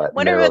 But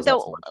What about the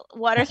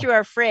water through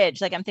our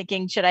fridge? Like, I'm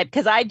thinking, should I,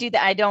 because I do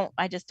that.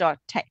 I just don't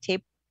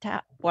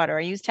tap water.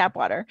 I use tap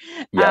water.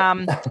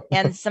 Yeah.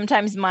 And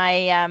sometimes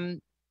my,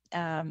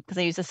 because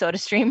I use a soda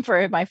stream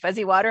for my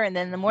fuzzy water, and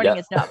then in the morning Yeah.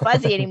 it's not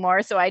fuzzy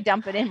anymore, so I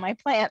dump it in my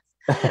plants.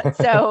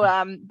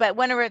 So, but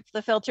whenever it's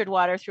the filtered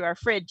water through our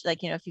fridge, like,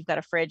 if you've got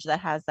a fridge that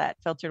has that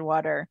filtered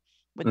water,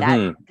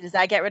 does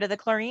that get rid of the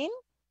chlorine?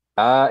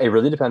 It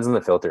really depends on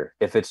the filter.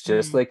 If it's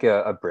just like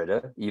a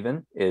Brita,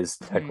 even is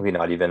technically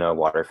not even a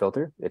water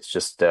filter. It's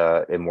just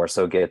it more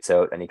so gets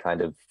out any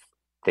kind of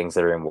things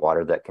that are in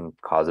water that can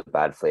cause a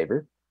bad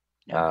flavor.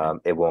 Okay.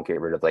 It won't get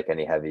rid of like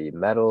any heavy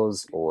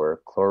metals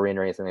or chlorine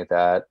or anything like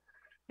that.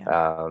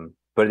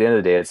 But at the end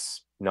of the day,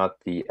 it's not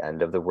the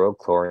end of the world.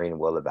 Chlorine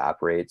will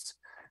evaporate.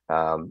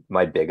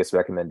 My biggest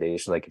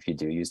recommendation, like if you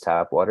do use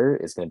tap water,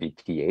 is going to be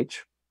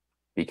pH,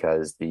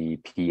 because the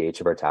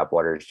pH of our tap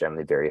water is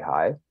generally very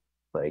high,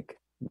 like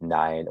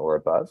 9 or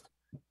above.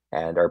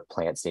 And our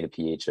plants need a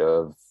pH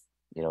of,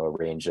 a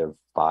range of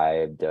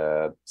 5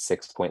 to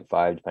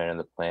 6.5, depending on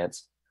the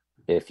plants.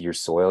 If your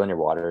soil and your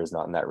water is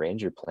not in that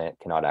range, your plant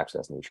cannot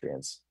access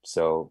nutrients.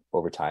 So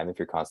over time, if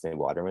you're constantly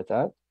watering with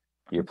that,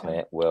 your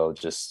plant will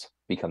just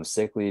become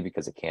sickly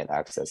because it can't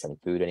access any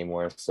food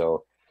anymore.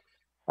 So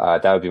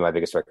that would be my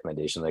biggest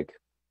recommendation. Like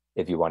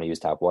if you want to use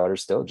tap water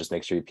still, just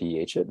make sure you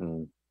pH it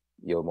and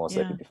you'll most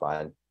likely be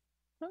fine.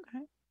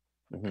 Okay.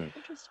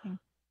 Interesting.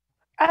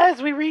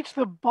 As we reach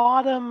the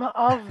bottom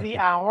of the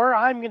hour,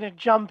 I'm going to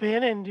jump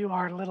in and do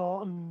our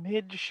little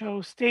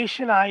mid-show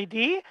station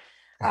ID,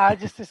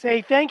 just to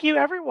say thank you,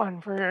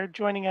 everyone, for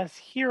joining us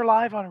here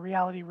live on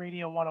Reality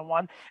Radio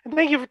 101. And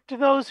thank you to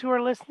those who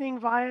are listening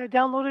via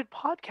downloaded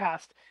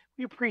podcast.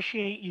 We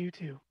appreciate you,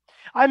 too.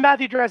 I'm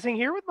Matthew Dressing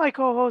here with my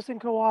co-host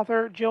and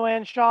co-author,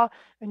 Joanne Shaw,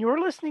 and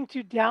you're listening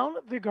to Down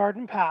the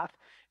Garden Path.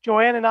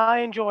 Joanne and I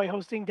enjoy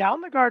hosting Down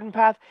the Garden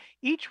Path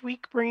each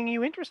week, bringing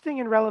you interesting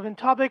and relevant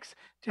topics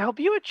to help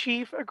you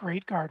achieve a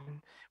great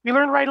garden. We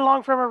learn right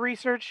along from our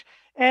research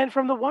and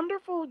from the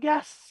wonderful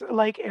guests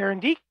like Aaron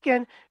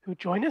Deacon, who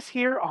join us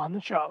here on the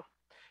show.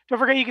 Don't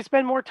forget you can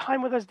spend more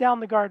time with us down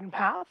the garden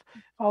path.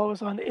 Follow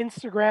us on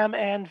Instagram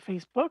and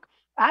Facebook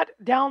at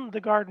Down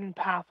the Garden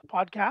Path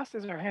Podcast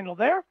is our handle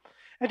there.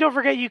 And don't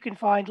forget you can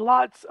find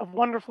lots of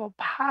wonderful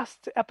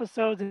past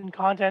episodes and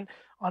content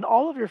on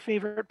all of your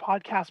favorite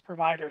podcast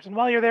providers. And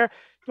while you're there,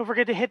 don't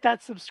forget to hit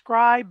that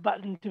subscribe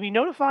button to be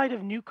notified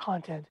of new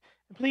content.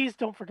 And please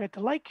don't forget to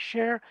like,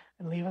 share,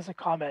 and leave us a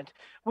comment.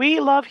 We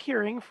love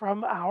hearing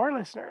from our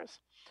listeners.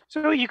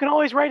 So you can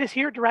always write us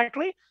here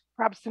directly.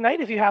 Perhaps tonight,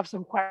 if you have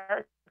some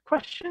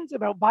questions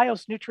about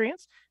BIOS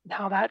nutrients and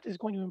how that is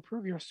going to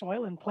improve your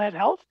soil and plant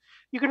health,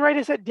 you can write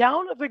us at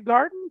Down the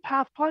Garden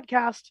Path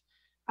Podcast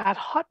at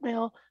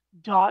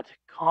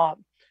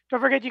hotmail.com. Don't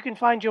forget you can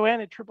find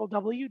Joanne at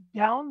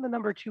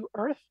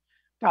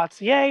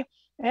www.down2earth.ca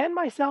and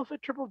myself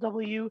at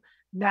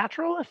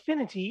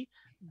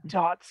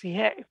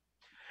www.naturalaffinity.ca.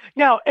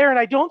 Now, Aaron,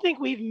 I don't think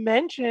we've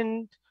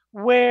mentioned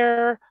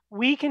where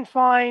we can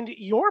find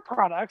your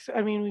products.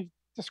 I mean, we've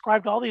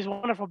described all these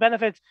wonderful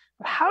benefits,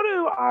 but how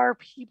do our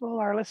people,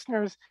 our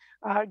listeners,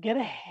 get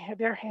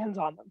their hands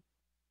on them?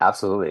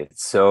 Absolutely.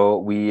 So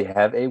we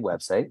have a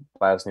website,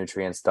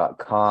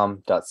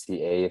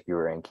 biosnutrients.com.ca if you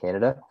were in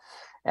Canada,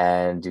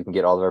 and you can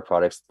get all of our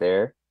products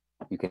there.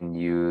 You can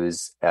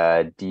use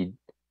DTGP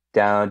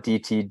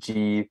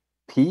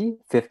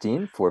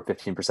 15 for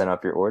 15%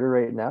 off your order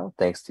right now,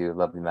 thanks to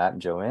lovely Matt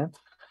and Joanne.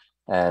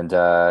 And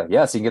so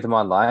you can get them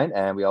online,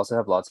 and we also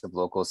have lots of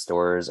local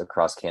stores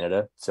across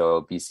Canada.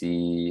 So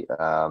BC,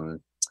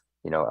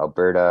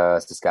 Alberta,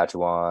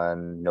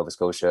 Saskatchewan, Nova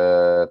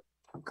Scotia,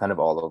 kind of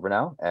all over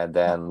now, and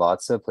then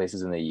lots of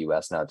places in the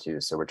US now too.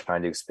 So we're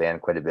trying to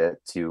expand quite a bit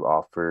to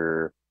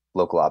offer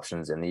local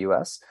options in the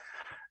US.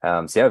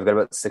 We've got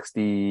about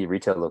 60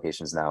 retail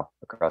locations now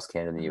across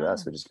Canada and the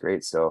US, which is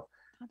great. So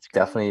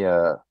definitely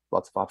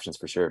lots of options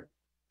for sure.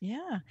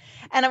 Yeah.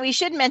 And we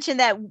should mention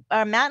that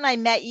Matt and I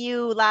met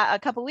you a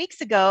couple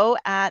weeks ago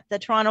at the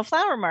Toronto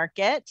Flower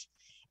Market.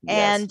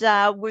 Yes. And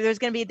there's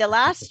going to be the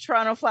last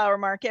Toronto Flower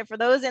Market. For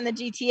those in the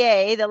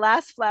GTA, the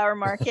last flower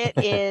market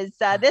is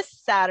this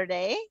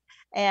Saturday.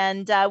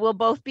 And we'll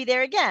both be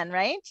there again,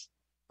 right?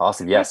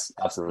 Awesome. Yes,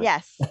 absolutely.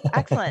 Yes.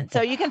 Excellent.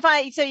 So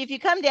if you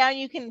come down,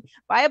 you can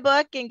buy a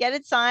book and get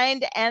it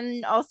signed,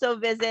 and also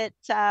visit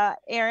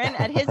Aaron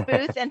at his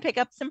booth and pick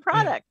up some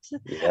product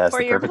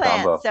for your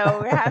plants. So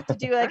we have to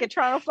do like a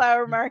Toronto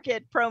Flower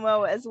Market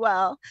promo as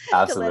well.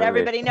 Absolutely. To let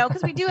everybody know,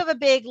 because we do have a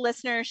big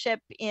listenership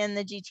in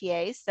the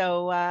GTA.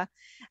 So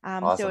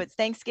awesome. So it's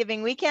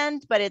Thanksgiving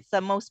weekend, but it's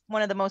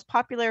one of the most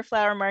popular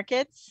flower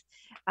markets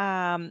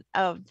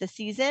of the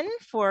season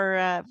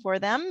for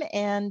them,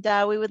 and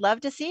we would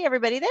love to see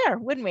everybody there,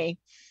 wouldn't we?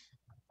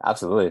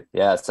 Absolutely.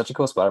 Yeah, it's such a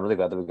cool spot. I'm really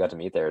glad that we got to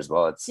meet there as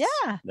well. It's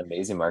an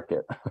amazing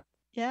market.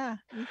 Yeah,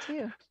 me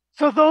too.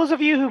 So those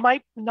of you who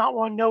might not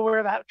want to know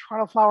where that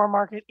Toronto Flower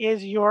Market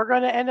is, you're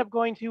going to end up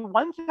going to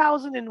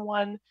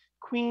 1001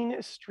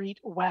 Queen Street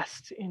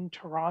West in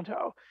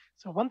Toronto.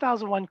 So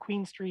 1001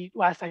 Queen Street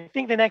West. I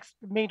think the next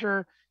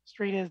major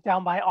street is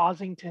down by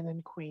Ossington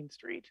and Queen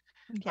Street,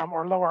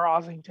 or Lower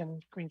Ossington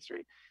and Queen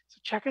Street. So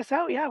check us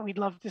out. Yeah, we'd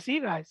love to see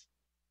you guys.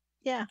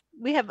 Yeah,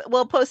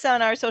 we'll post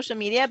on our social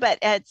media, but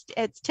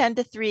it's 10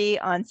 to 3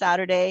 on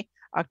Saturday,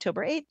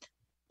 October 8th.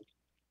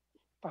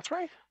 That's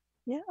right.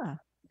 Yeah.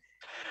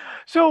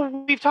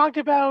 So we've talked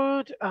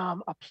about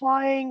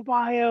applying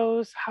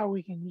BIOS, how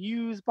we can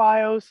use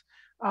BIOS.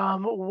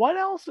 What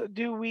else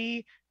do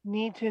we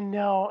need to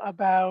know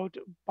about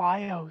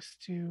BIOS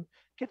to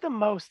get the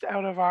most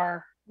out of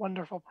our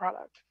wonderful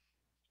product?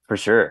 For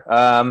sure.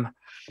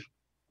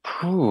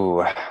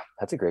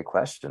 That's a great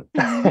question.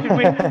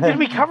 Did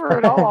we cover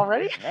it all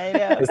already? I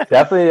know. It's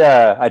definitely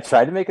I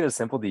tried to make it as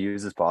simple to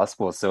use as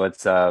possible. So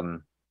it's I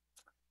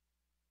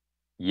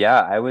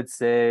would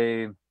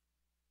say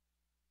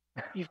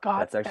you've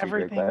got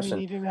everything we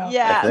need to know.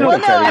 Yeah.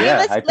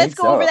 Let's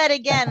go over that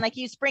again. Like,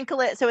 you sprinkle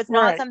it, so it's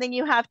not something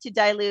you have to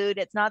dilute.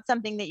 It's not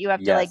something that you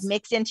have to like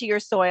mix into your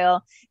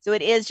soil. So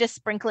it is just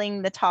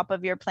sprinkling the top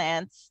of your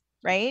plants,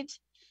 right?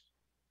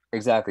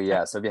 Exactly.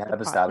 Yeah. So if you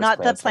have established not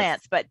plants, the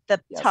plants, but the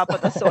top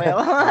of the soil,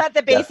 at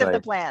the base of the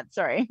plant.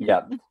 Sorry.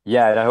 Yeah.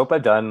 Yeah. And I hope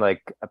I've done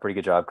like a pretty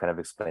good job kind of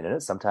explaining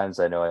it.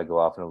 Sometimes I know I go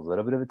off on a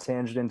little bit of a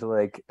tangent into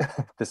like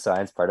the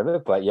science part of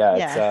it, but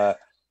it's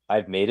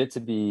I've made it to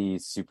be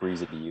super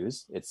easy to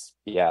use. It's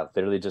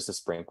literally just a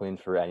sprinkling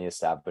for any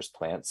established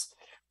plants,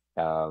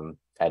 and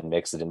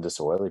mix it into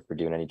soil if you're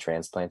doing any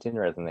transplanting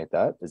or anything like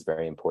that is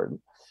very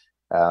important.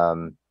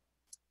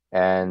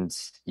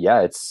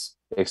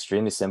 It's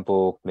extremely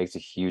simple, makes a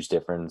huge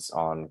difference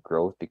on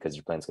growth because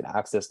your plants can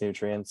access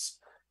nutrients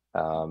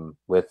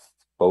with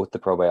both the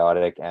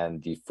probiotic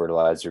and the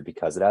fertilizer.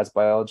 Because it has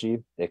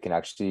biology, it can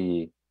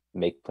actually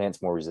make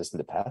plants more resistant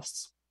to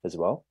pests as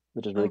well,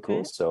 which is really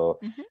cool. So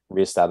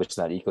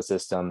reestablishing that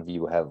ecosystem,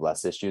 you will have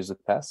less issues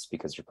with pests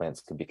because your plants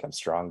can become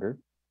stronger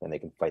and they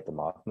can fight them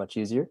off much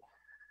easier.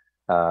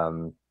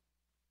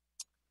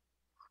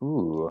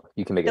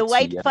 You can make the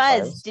white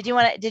fuzz. Did you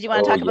want to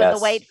talk about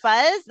the white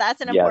fuzz? That's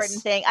an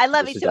important thing. I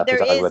love it. So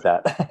there is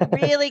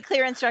really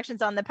clear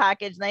instructions on the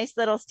package. Nice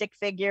little stick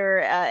figure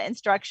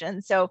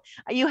instructions. So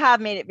you have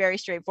made it very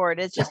straightforward.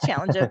 It's just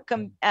challenge of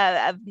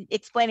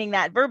explaining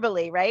that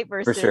verbally, right?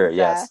 Versus, for sure,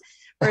 yes.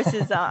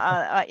 versus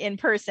in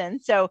person.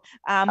 So,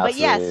 but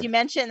yes, you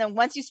mentioned that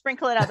once you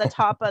sprinkle it at the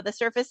top of the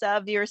surface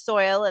of your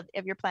soil,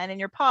 of your plant in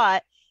your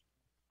pot,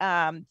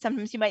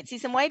 sometimes you might see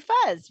some white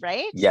fuzz,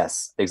 right?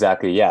 Yes,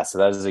 exactly. Yeah. So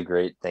that is a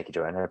great, thank you,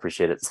 Joanne. I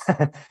appreciate it.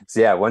 So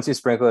yeah, once you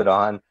sprinkle it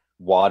on,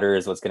 water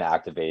is what's going to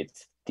activate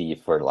the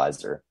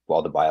fertilizer,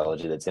 while the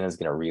biology that's in is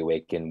going to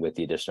reawaken with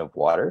the addition of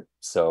water.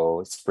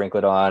 So sprinkle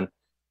it on,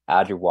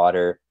 add your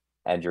water,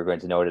 and you're going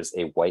to notice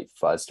a white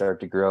fuzz start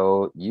to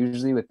grow,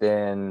 usually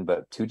within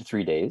about 2 to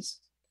 3 days.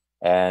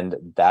 And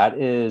that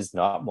is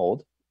not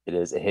mold. It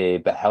is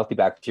a healthy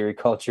bacteria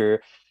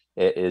culture.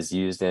 It is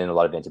used in a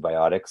lot of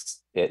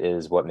antibiotics. It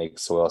is what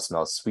makes soil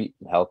smell sweet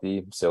and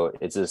healthy. So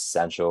it's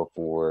essential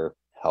for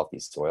healthy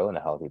soil and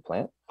a healthy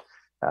plant.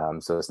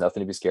 So it's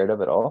nothing to be scared of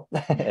at all.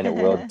 And it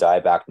will die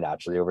back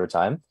naturally over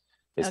time.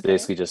 It's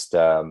basically just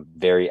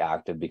very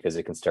active because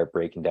it can start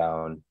breaking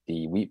down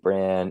the wheat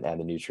bran and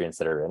the nutrients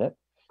that are in it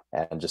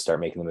and just start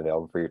making them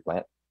available for your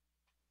plant.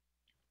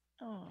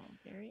 Oh,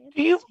 very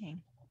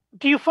interesting.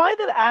 Do you find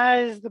that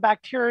as the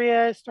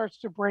bacteria starts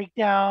to break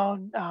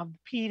down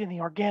peat and the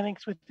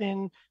organics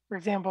within, for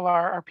example,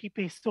 our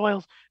peat-based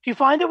soils, do you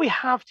find that we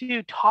have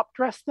to top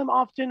dress them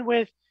often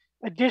with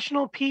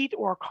additional peat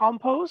or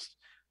compost?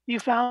 You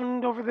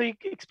found over the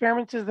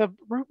experiments as the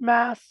root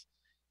mass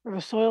or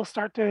the soil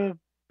start to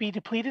be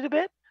depleted a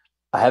bit?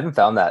 I haven't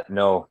found that.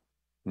 No,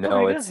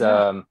 it's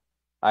yeah.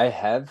 I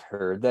have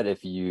heard that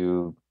if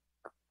you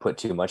put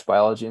too much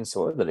biology in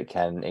soil, that it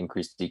can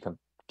increase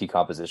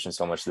decomposition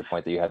so much to the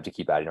point that you have to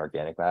keep adding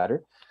organic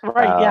matter.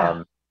 Right.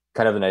 Yeah.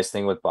 Kind of the nice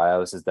thing with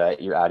BIOS is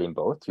that you're adding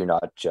both. You're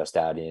not just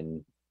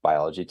adding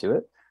biology to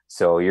it.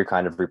 So you're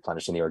kind of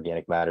replenishing the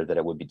organic matter that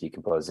it would be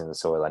decomposing in the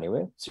soil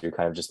anyway. So you're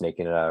kind of just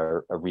making it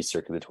a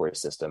recirculatory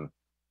system.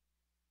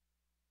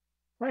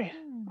 Right.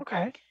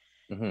 Okay.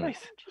 Mm-hmm.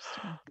 Nice.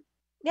 Interesting.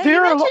 Yeah,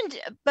 you mentioned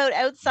about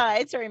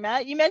outside. Sorry,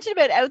 Matt. You mentioned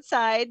about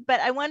outside, but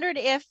I wondered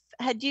if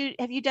have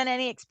you done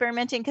any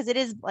experimenting, because it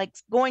is like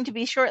going to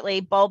be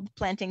shortly bulb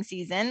planting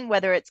season,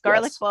 whether it's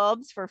garlic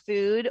bulbs for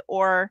food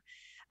or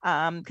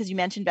because you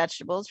mentioned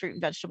vegetables, fruit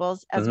and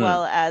vegetables, as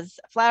well as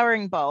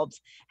flowering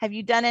bulbs. Have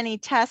you done any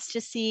tests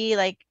to see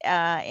like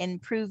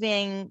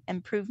improvement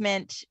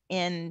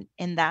in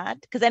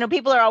that? Because I know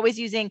people are always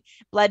using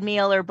blood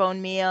meal or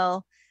bone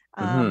meal,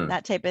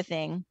 that type of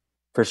thing.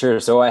 For sure.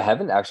 So I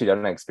haven't actually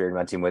done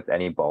experimenting with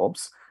any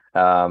bulbs.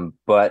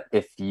 But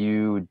if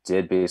you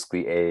did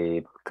basically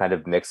a kind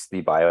of mix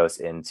the BIOS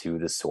into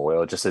the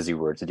soil, just as you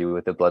were to do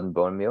with the blood and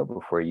bone meal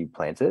before you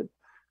plant it,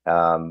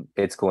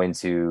 it's going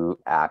to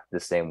act the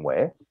same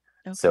way.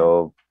 Okay.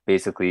 So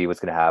basically what's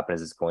going to happen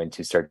is it's going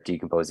to start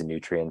decomposing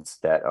nutrients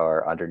that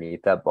are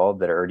underneath that bulb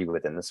that are already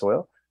within the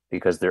soil,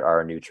 because there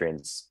are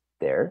nutrients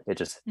there. It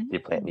just, the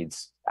plant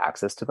needs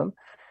access to them.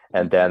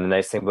 And then the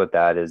nice thing about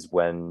that is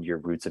when your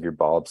roots of your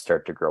bulbs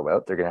start to grow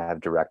out, they're going to have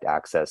direct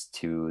access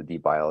to the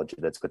biology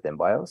that's within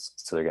BIOS.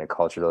 So they're going to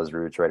culture those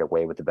roots right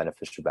away with the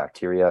beneficial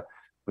bacteria,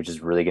 which is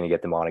really going to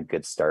get them on a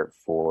good start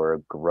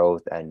for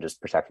growth and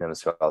just protecting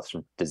themselves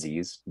from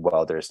disease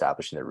while they're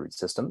establishing their root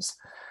systems.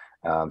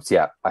 So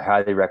yeah, I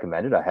highly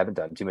recommend it. I haven't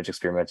done too much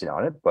experimenting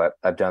on it, but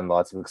I've done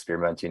lots of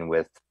experimenting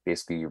with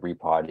basically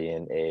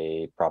repotting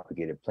a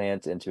propagated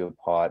plant into a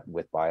pot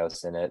with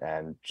BIOS in it,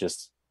 and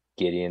just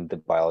getting the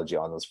biology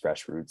on those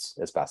fresh roots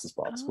as fast as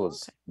possible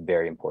is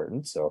very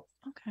important. So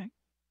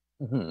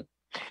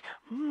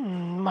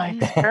my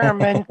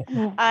experiment.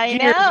 I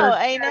know.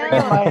 In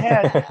my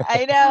head.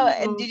 I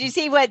know. Did you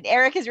see what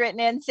Eric has written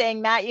in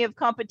saying, Matt, you have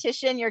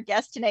competition. Your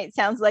guest tonight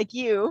sounds like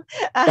you.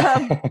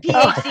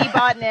 PhD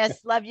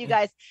botanist. Love you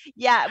guys.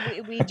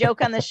 Yeah, we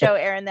joke on the show,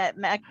 Aaron, that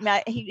Matt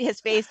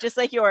his face, just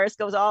like yours,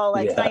 goes all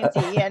like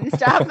sciencey and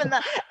stuff.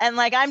 And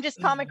like, I'm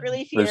just comic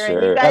relief here. Sure.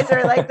 And you guys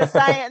are like the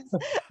science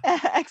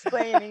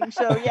explaining.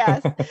 So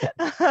yes,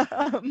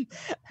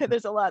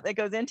 there's a lot that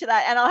goes into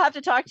that. And I'll have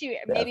to talk to you.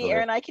 Maybe Definitely.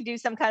 Aaron, I can do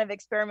some kind of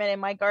experiment in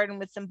my garden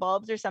with some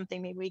bulbs or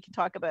something. Maybe we can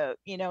talk about,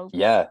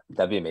 yeah,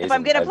 that'd be amazing. If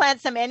I'm gonna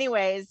plant some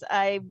anyways,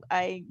 I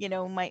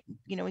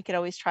we could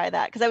always try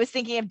that, because I was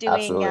thinking of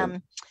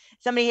doing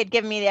somebody had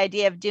given me the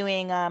idea of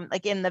doing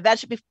like in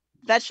the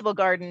vegetable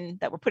garden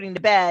that we're putting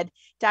to bed,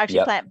 to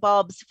actually plant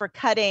bulbs for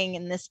cutting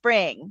in the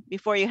spring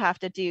before you have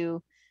to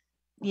do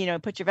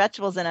put your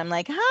vegetables in. I'm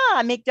like,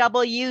 make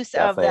double use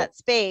of that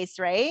space,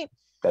 right?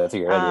 That's a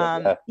good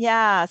idea.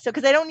 Yeah. So,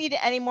 because I don't need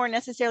it anymore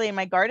necessarily in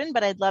my garden,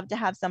 but I'd love to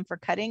have some for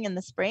cutting in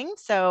the spring.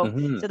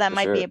 So, so that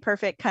might be a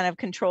perfect kind of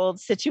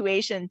controlled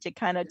situation to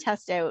kind of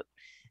test out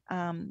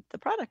the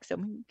product. So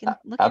we can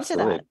look into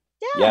that.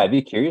 Yeah. I'd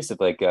be curious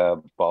if like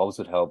bulbs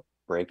would help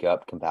break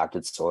up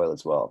compacted soil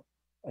as well.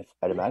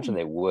 I'd imagine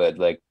they would,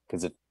 like,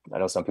 because I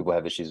know some people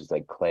have issues with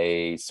like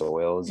clay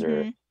soils,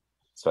 or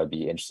so I'd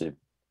be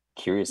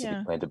curious if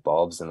you planted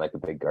bulbs in like a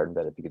big garden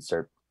bed, if you could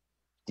start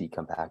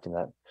decompacting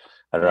that.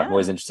 I don't know. I'm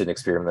always interested in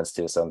experiments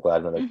too, so I'm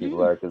glad when other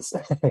people are, because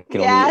I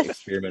can only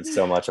experiment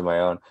so much on my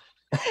own.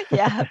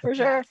 Yeah, for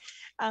sure.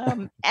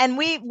 And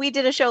we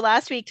did a show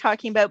last week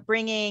talking about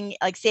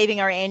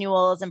saving our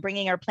annuals and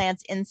bringing our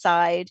plants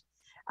inside.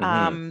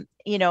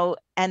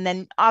 And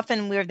then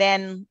often we're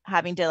then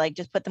having to like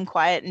just put them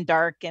quiet and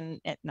dark and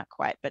not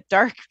quiet, but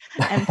dark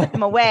and put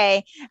them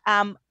away.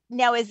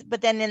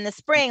 But then in the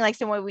spring, like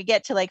so when we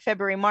get to like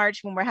February,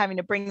 March, when we're having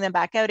to bring them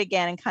back out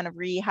again and kind of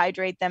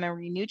rehydrate them and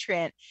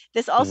renutrient,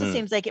 this also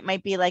seems like it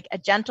might be like a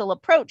gentle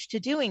approach to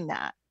doing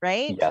that,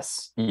 right?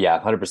 Yes. Yeah,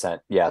 100%.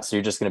 Yeah. So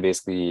you're just going to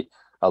basically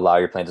allow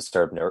your plant to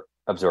start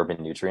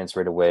absorbing nutrients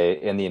right away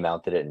in the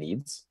amount that it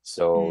needs.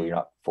 So you're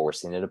not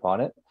forcing it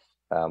upon it,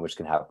 which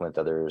can happen with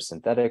other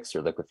synthetics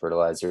or liquid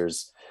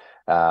fertilizers.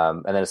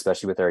 And then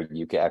especially with our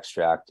Yucca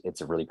extract, it's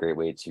a really great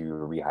way to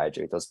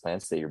rehydrate those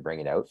plants that you're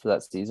bringing out for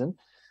that season.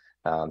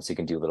 So you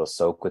can do a little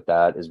soak with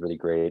that is really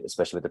great,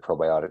 especially with the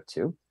probiotic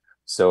too.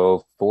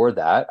 So for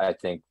that, I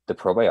think the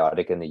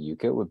probiotic and the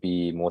Yucca would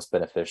be most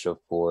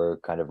beneficial for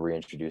kind of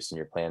reintroducing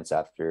your plants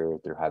after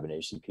their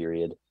hibernation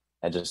period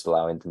and just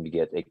allowing them to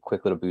get a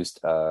quick little boost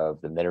of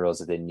the minerals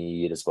that they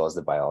need, as well as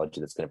the biology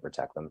that's going to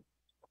protect them.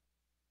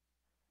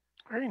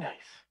 Very nice.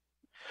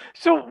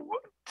 So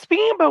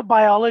speaking about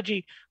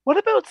biology, what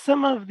about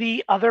some of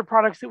the other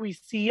products that we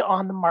see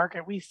on the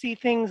market? We see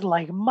things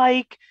like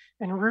Mike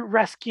and Root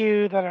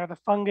Rescue that are the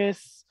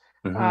fungus,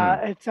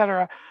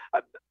 etc.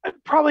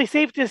 Probably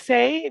safe to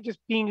say, just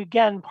being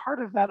again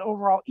part of that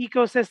overall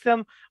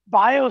ecosystem,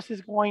 BIOS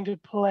is going to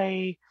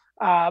play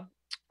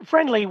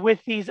friendly with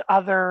these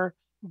other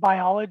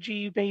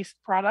biology-based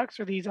products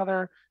or these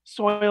other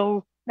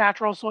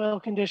natural soil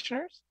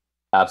conditioners.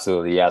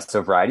 Absolutely. Yeah.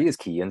 So variety is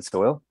key in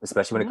soil,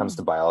 especially when it comes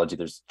to biology.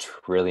 There's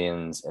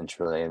trillions and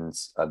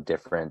trillions of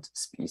different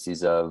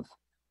species of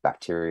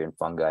bacteria and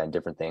fungi and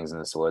different things in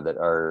the soil that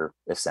are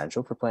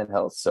essential for plant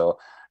health. So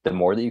the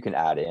more that you can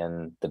add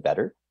in, the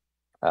better.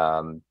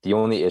 The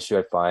only issue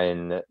I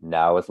find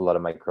now with a lot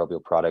of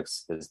microbial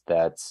products is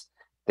that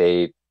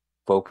they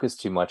focus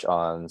too much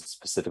on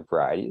specific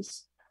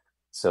varieties.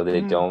 So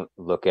they don't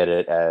look at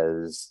it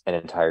as an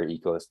entire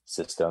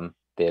ecosystem.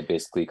 They had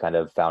basically kind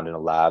of found in a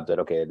lab that,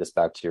 okay, this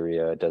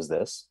bacteria does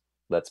this.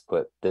 Let's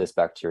put this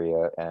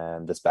bacteria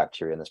and this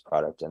bacteria in this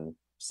product and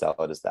sell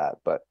it as that.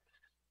 But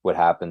what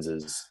happens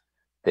is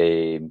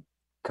they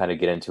kind of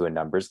get into a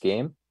numbers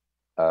game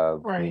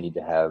of we need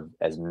to have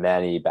as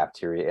many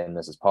bacteria in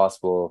this as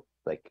possible,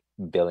 like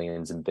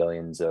billions and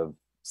billions of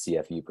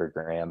CFU per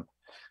gram.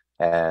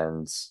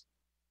 And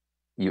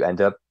you end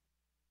up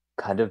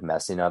kind of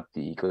messing up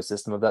the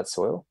ecosystem of that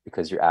soil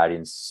because you're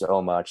adding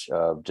so much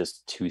of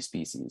just two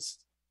species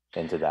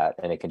into that,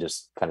 and it can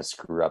just kind of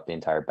screw up the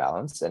entire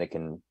balance, and it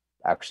can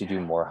actually do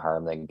more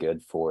harm than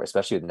good for,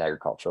 especially with an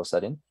agricultural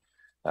setting.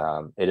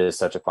 It is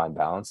such a fine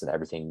balance, and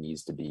everything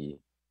needs to be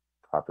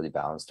properly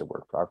balanced to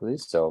work properly.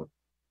 So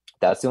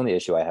that's the only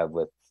issue I have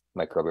with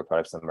microbial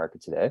products on the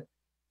market today.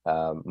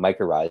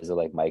 Mycorrhiza,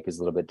 like Mike, is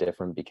a little bit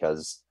different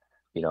because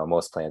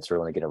most plants are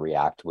only going to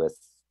react with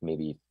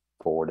maybe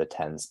 4 to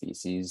 10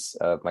 species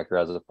of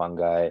mycorrhizal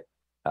fungi,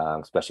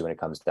 especially when it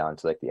comes down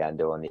to like the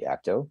endo and the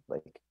ecto.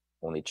 Like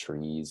only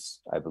trees,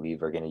 I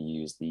believe, are going to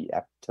use the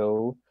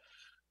ecto.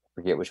 I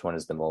forget which one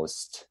is the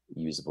most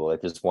usable.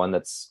 Like there's one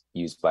that's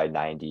used by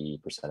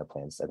 90% of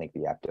plants. I think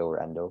the ecto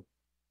or endo.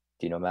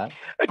 Do you know, Matt?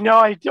 No,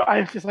 I do.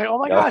 I'm just like, oh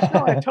my gosh,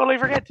 no, I totally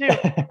forget too.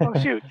 Oh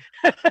shoot.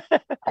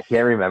 I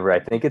can't remember. I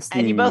think it's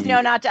and you both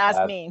know not to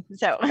ask me.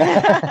 So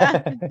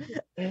I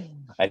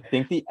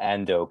think the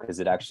endo, because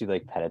it actually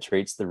like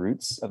penetrates the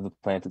roots of the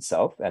plant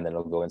itself, and then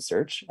it'll go and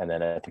search. And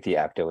then I think the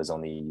ecto is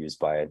only used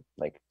by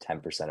like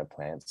 10% of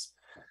plants.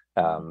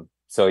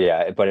 So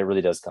yeah, but it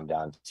really does come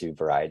down to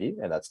variety,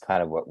 and that's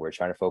kind of what we're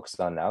trying to focus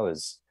on now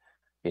is,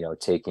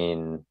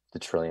 taking the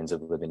trillions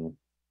of living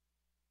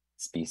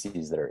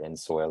species that are in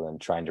soil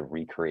and trying to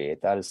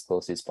recreate that as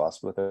closely as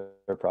possible with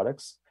our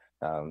products.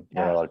 Not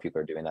a lot of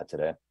people are doing that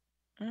today.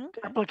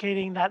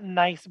 Replicating that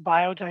nice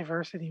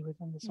biodiversity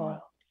within the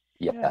soil.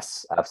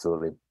 Yes,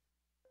 absolutely.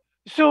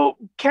 So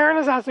Karen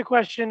has asked a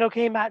question.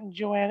 Okay, Matt and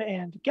Joanne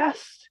and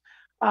guest,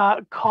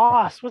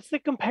 cost. What's the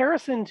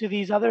comparison to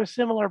these other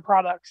similar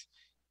products?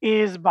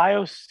 Is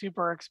BIOS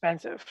super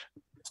expensive?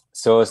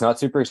 So it's not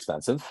super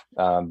expensive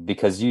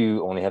because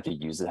you only have to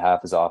use it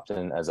half as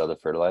often as other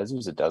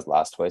fertilizers. It does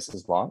last twice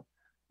as long.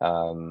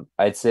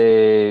 I'd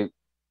say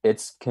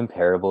it's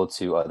comparable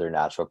to other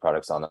natural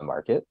products on the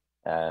market,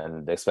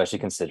 and especially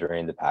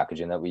considering the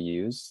packaging that we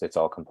use, it's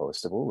all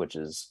compostable, which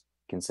is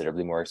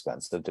considerably more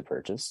expensive to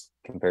purchase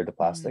compared to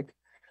plastic.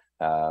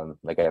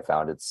 Like I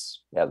found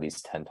it's at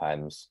least 10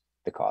 times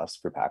the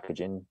cost for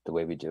packaging the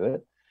way we do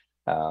it.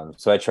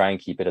 So I try and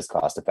keep it as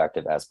cost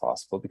effective as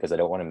possible because I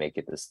don't want to make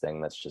it this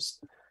thing that's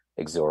just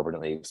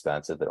exorbitantly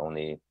expensive that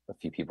only a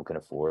few people can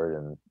afford.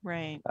 And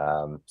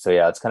so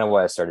yeah, that's kind of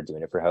why I started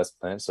doing it for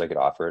houseplants, so I could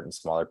offer it in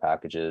smaller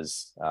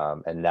packages.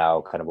 And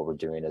now kind of what we're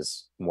doing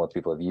is more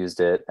people have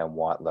used it and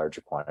want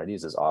larger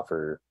quantities is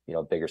offer,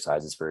 bigger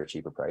sizes for a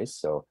cheaper price.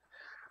 So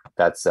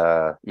that's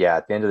at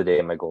the end of the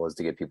day, my goal is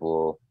to get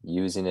people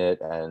using it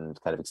and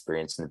kind of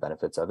experiencing the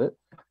benefits of it.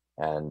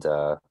 And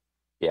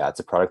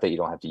it's a product that you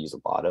don't have to use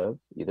a lot of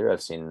either.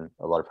 I've seen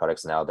a lot of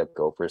products now that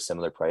go for a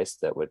similar price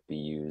that would be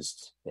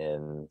used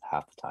in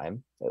half the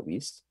time at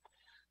least.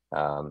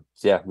 So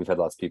yeah, we've had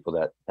lots of people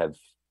that have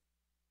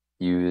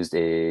used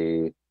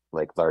a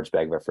like large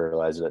bag of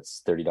fertilizer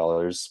that's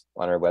 $30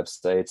 on our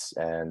websites,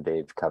 and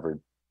they've covered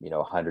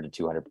 100 to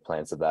 200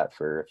 plants of that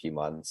for a few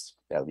months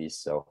at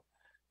least. So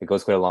it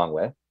goes quite a long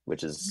way,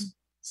 which is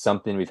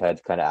something we've had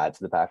to kind of add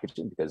to the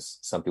packaging, because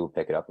some people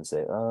pick it up and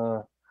say,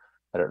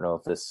 I don't know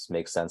if this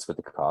makes sense with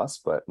the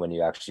cost, but when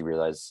you actually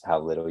realize how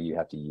little you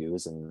have to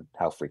use and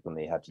how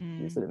frequently you have to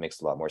use it, it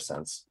makes a lot more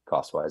sense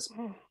cost wise.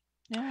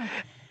 Yeah.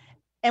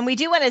 And we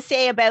do want to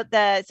say about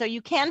so you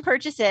can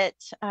purchase it.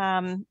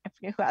 I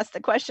forget who asked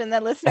the question,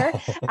 the listener.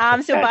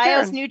 So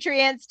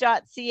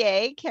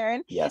biosnutrients.ca,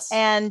 Karen. Yes.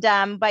 And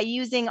by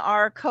using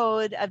our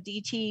code of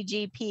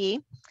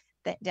DTGP,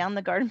 down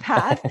the garden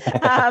path,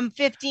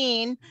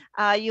 15,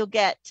 you'll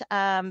get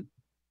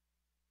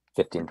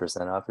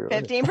 15% off your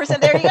order.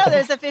 15%. There you go.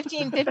 There's a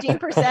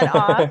 15%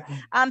 off.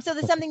 So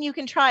there's something you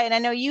can try. And I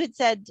know you had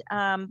said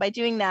by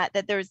doing that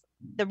there's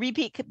the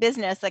repeat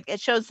business, like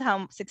it shows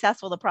how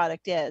successful the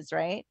product is,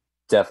 right?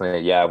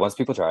 Definitely. Yeah. Once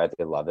people try it,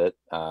 they love it,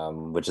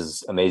 which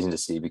is amazing to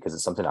see, because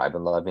it's something I've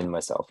been loving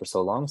myself for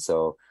so long.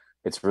 So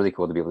it's really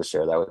cool to be able to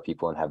share that with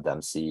people and have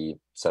them see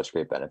such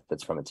great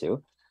benefits from it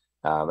too.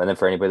 And then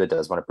for anybody that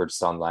does want to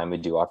purchase online, we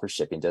do offer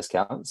shipping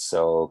discounts.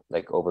 So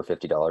like over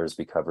 $50,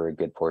 we cover a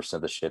good portion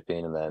of the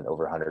shipping, and then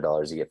over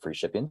 $100, you get free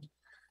shipping.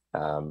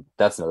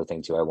 That's another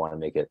thing too. I want to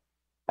make it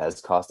as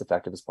cost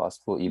effective as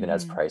possible, even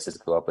as prices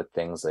go up with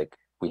things. Like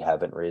we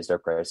haven't raised our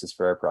prices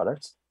for our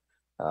products,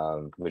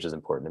 which is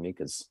important to me,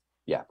 because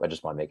I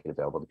just want to make it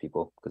available to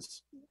people,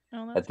 because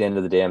at the end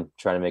of the day, I'm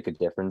trying to make a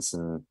difference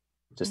and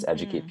just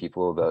educate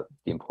people about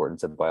the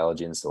importance of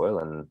biology in soil,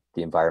 and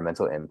the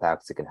environmental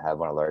impacts it can have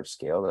on a large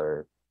scale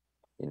are,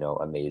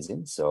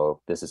 amazing.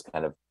 So this is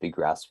kind of the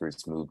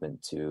grassroots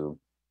movement to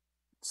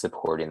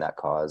supporting that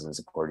cause and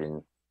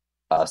supporting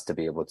us to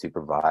be able to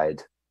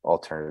provide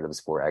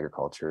alternatives for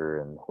agriculture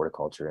and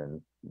horticulture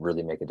and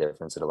really make a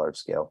difference at a large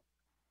scale.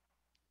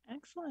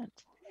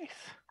 Excellent.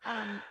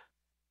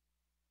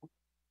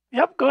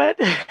 Yep, go ahead.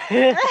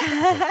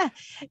 I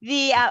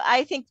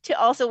think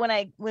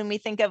when we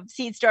think of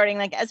seed starting,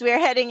 like as we're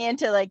heading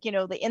into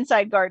the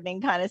inside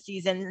gardening kind of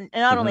season,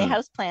 and not only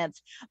house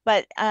plants,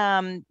 but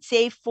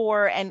save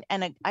for and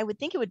I would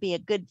think it would be a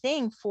good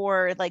thing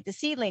for like the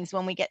seedlings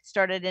when we get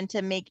started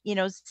into make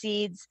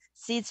seed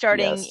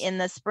starting in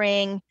the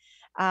spring,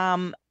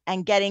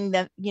 and getting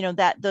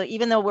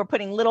even though we're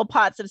putting little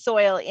pots of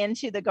soil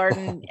into the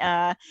garden,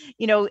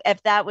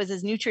 if that was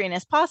as nutrient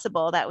as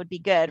possible, that would be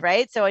good,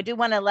 right? So I do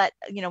want to let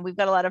we've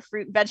got a lot of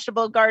fruit and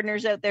vegetable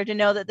gardeners out there to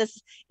know that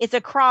it's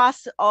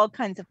across all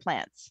kinds of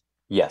plants.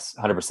 Yes,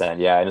 100%.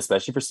 Yeah, and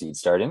especially for seed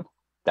starting,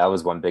 that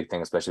was one big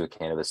thing, especially with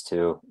cannabis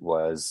too,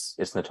 was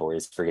it's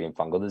notorious for getting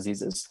fungal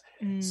diseases.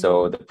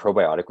 So the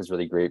probiotic was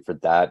really great for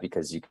that,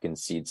 because you can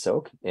seed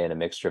soak in a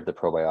mixture of the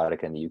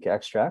probiotic and the Yucca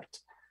extract.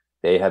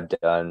 They have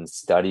done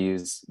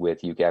studies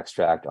with Yucca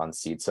extract on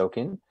seed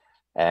soaking,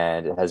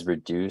 and it has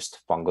reduced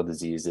fungal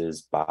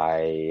diseases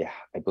by,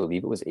 I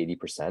believe it was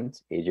 80%,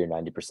 80 or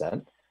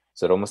 90%.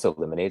 So it almost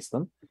eliminates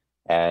them.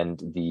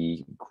 And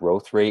the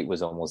growth rate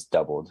was almost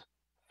doubled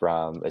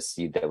from a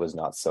seed that was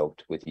not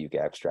soaked with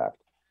Yucca extract.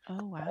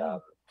 Oh,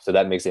 wow. So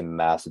that makes a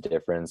massive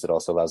difference. It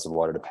also allows the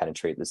water to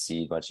penetrate the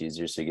seed much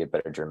easier, so you get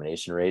better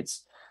germination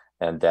rates.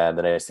 And then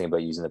the nice thing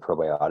about using the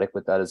probiotic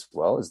with that as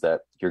well is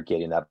that you're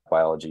getting that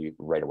biology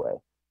right away.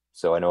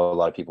 So I know a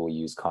lot of people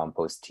use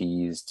compost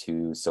teas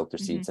to soak their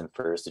seeds in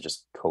first, to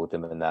just coat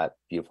them in that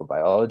beautiful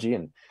biology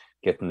and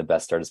get them the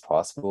best start as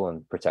possible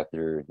and protect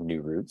their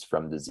new roots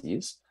from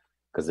disease,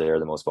 because they are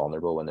the most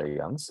vulnerable when they're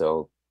young.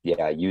 So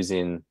yeah,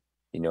 using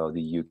the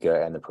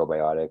Yucca and the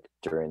probiotic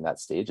during that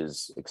stage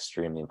is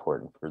extremely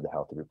important for the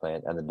health of your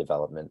plant and the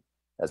development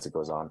as it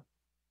goes on.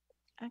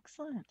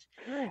 Excellent.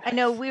 I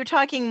know we were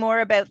talking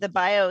more about the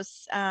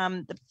BIOS,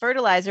 the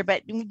fertilizer,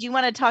 but do you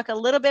want to talk a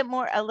little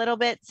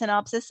bit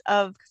synopsis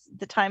of,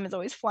 the time is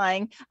always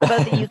flying,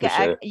 about the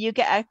Yucca,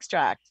 Yucca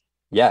extract?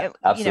 Yeah,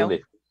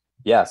 absolutely.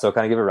 Yeah, so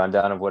kind of give a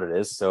rundown of what it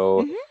is.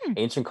 So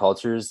ancient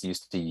cultures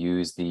used to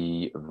use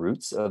the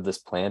roots of this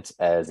plant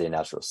as a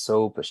natural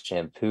soap, a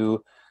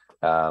shampoo.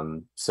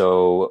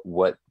 So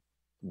what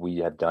we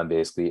have done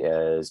basically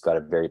is got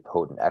a very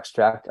potent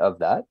extract of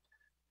that,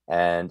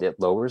 and it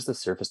lowers the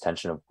surface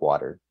tension of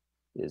water,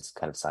 is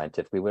kind of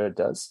scientifically what it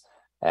does.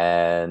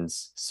 And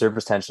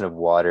surface tension of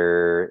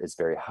water is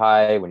very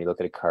high. When you look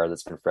at a car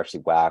that's been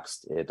freshly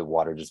waxed, the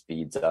water just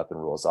beads up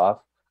and rolls off.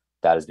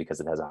 That is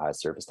because it has a high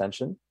surface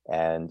tension.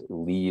 And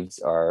leaves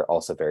are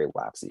also very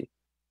waxy.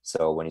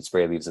 So when you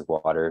spray leaves with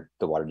water,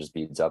 the water just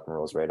beads up and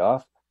rolls right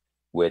off,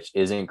 which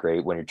isn't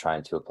great when you're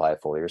trying to apply a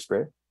foliar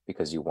spray,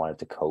 because you want it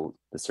to coat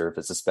the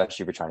surface,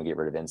 especially if you're trying to get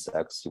rid of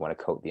insects. You want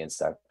to coat the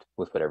insect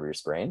with whatever you're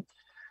spraying.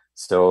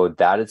 So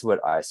that is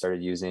what I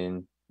started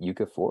using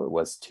Yucca for,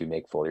 was to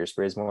make foliar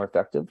sprays more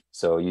effective.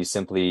 So you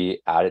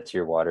simply add it to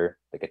your water,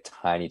 like a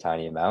tiny,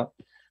 tiny amount,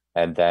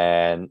 and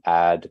then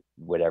add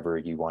whatever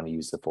you want to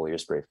use the foliar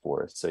spray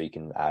for. So you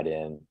can add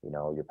in,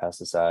 your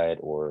pesticide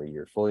or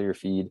your foliar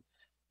feed,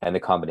 And the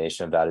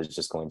combination of that is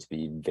just going to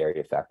be very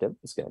effective.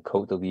 It's going to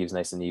coat the leaves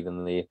nice and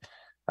evenly.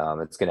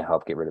 It's going to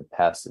help get rid of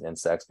pests and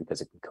insects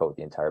because it can coat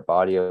the entire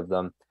body of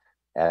them.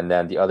 And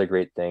then the other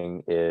great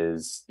thing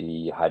is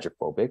the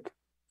hydrophobic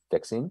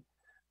fixing.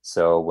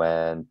 So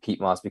when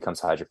peat moss becomes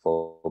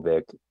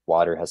hydrophobic,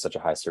 water has such a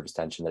high surface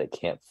tension that it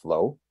can't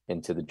flow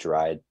into the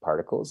dried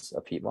particles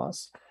of peat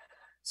moss.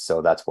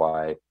 So that's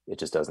why it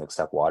just doesn't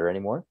accept water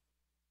anymore.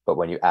 But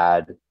when you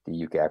add the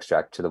Yucca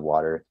extract to the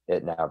water,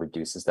 it now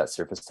reduces that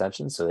surface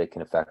tension so it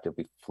can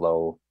effectively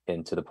flow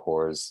into the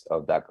pores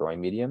of that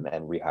growing medium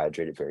and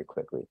rehydrate it very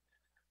quickly.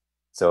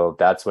 So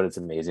that's what it's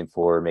amazing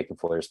for, making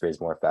foliar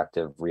sprays more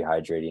effective,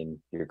 rehydrating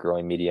your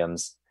growing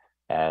mediums.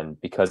 And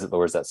because it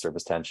lowers that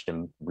surface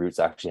tension, roots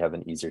actually have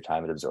an easier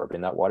time at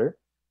absorbing that water.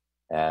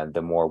 And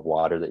the more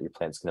water that your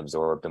plants can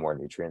absorb, the more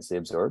nutrients they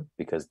absorb,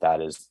 because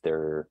that is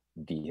their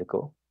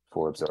vehicle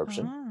for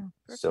absorption.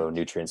 So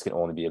nutrients can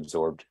only be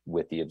absorbed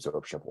with the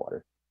absorption of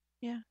water.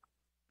 Yeah.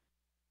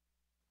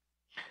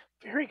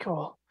 Very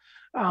cool.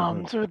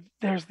 So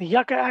there's the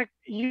Yucca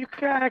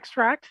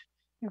extract.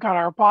 We've got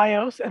our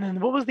BIOS, and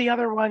then what was the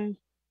other one?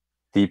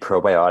 The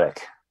probiotic.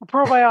 A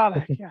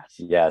probiotic, yes.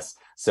 Yes.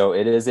 So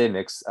it is a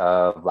mix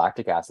of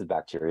lactic acid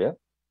bacteria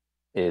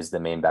is the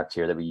main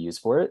bacteria that we use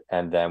for it.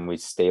 And then we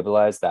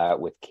stabilize that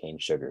with cane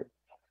sugar.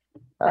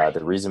 Right.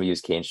 The reason we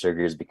use cane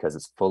sugar is because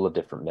it's full of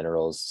different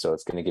minerals. So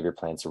it's going to give your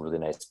plants a really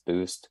nice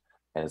boost,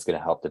 and it's going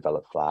to help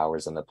develop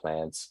flowers on the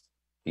plants.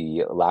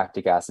 The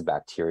lactic acid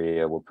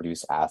bacteria will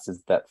produce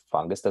acids that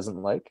fungus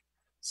doesn't like.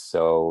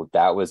 So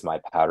that was my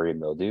powdery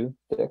mildew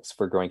fix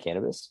for growing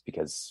cannabis,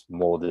 because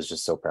mold is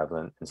just so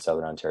prevalent in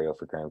Southern Ontario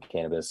for growing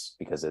cannabis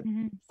because it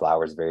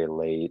flowers very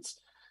late.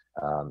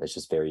 It's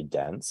just very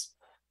dense.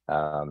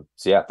 So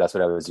yeah, that's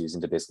what I was using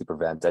to basically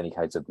prevent any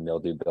kinds of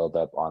mildew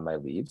buildup on my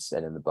leaves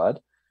and in the bud.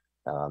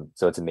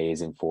 So it's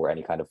amazing for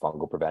any kind of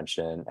fungal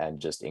prevention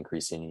and just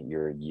increasing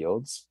your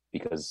yields,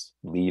 because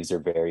leaves are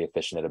very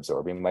efficient at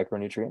absorbing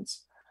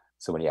micronutrients.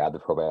 So when you add the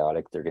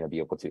probiotic, they're going to be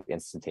able to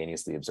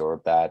instantaneously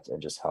absorb that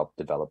and just help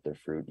develop their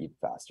fruit even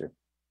faster.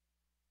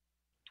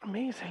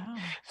 Amazing. Wow,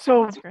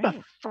 so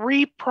a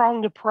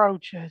three-pronged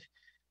approach at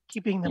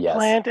keeping the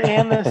plant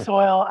and the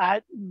soil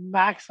at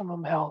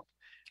maximum health.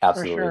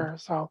 Absolutely. For sure.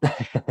 So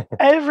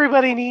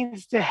everybody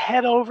needs to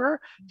head over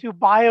to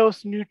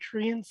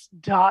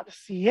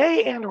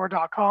biosnutrients.ca and/or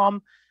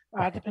 .com,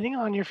 depending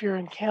on if you're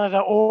in Canada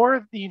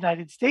or the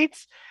United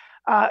States.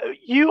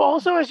 You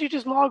also, as you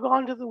just log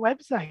on to the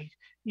website,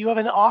 you have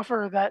an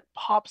offer that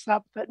pops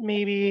up that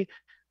maybe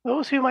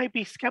those who might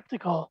be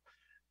skeptical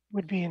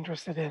would be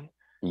interested in.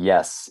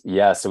 Yes.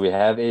 Yeah. So we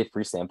have a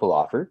free sample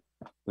offer,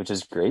 which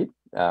is great,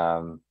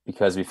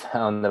 because we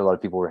found that a lot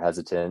of people were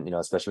hesitant,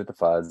 especially with the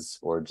fuzz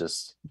or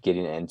just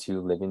getting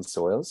into living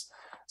soils.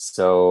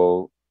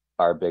 So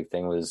our big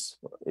thing was,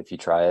 if you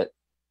try it,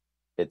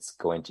 it's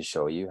going to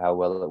show you how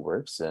well it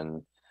works,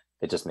 and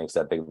it just makes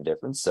that big of a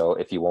difference. So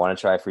if you want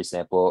to try a free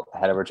sample,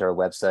 head over to our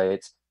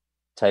website,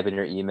 type in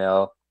your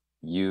email,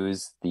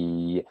 use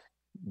the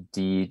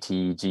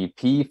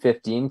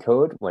DTGP15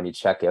 code when you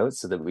check out,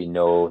 so that we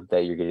know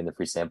that you're getting the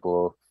free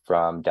sample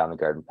from Down the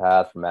Garden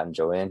Path, from Matt and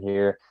Joanne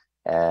here,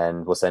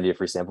 and we'll send you a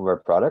free sample of our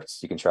products.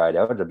 You can try it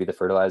out. It'll be the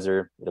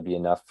fertilizer. It'll be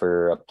enough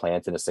for a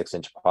plant in a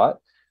 6-inch pot.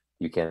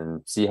 You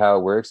can see how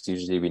it works.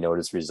 Usually we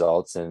notice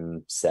results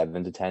in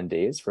 7 to 10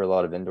 days for a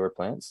lot of indoor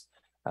plants.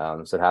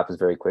 So it happens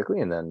very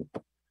quickly. And then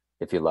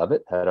if you love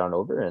it, head on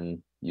over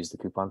and use the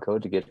coupon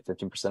code to get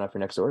 15% off your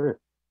next order.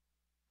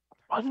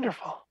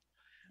 Wonderful.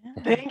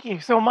 Yeah. Thank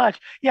you so much.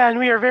 Yeah, and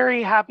we are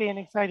very happy and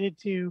excited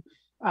to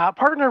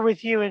partner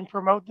with you and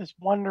promote this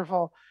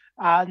wonderful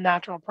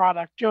natural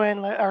product.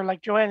 Joanne, or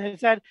like Joanne had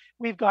said,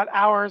 we've got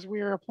ours.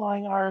 We are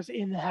applying ours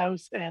in the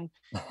house, and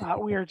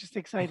we are just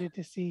excited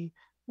to see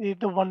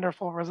the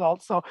wonderful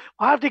results. So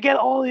I'll have to get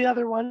all the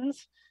other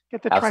ones,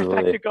 get the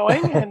trifecta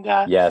going, and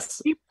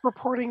yes, keep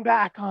reporting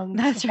back on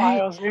the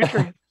BIOS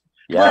nutrients.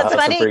 Yeah, well, it's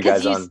funny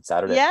because on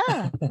Saturday.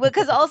 Yeah, well,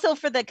 because also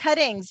for the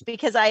cuttings,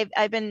 because I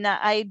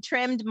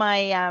trimmed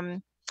my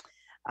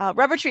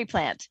rubber tree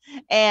plant,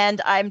 and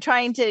I'm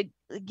trying to,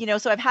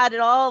 so I've had it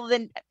all,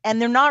 and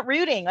they're not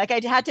rooting. Like, I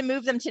had to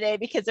move them today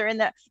because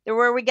they're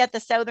where we get the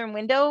southern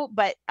window,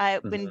 but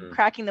I've been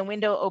cracking the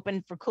window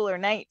open for cooler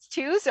nights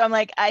too. So I'm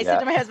like, I said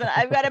to my husband,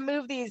 I've got to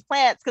move these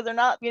plants because they're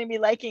not going to be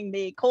liking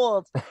the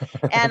cold.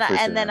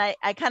 And then I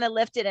kind of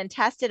lifted and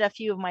tested a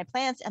few of my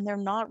plants, and they're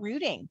not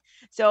rooting.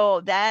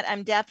 So that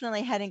I'm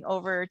definitely heading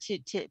over to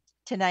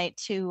tonight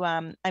to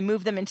I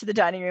moved them into the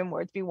dining room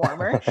where it'd be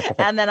warmer,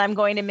 and then I'm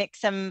going to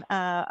mix some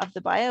of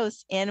the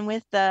BIOS in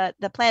with the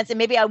plants, and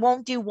maybe I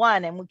won't do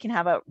one, and we can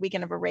have a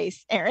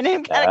race, Aaron,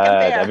 and kind of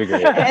compare. That'd be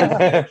great.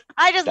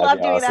 I just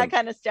love doing that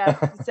kind of stuff.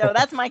 So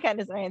that's my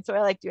kind of science. So I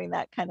like doing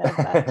that kind of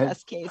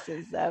test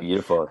cases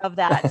of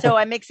that. So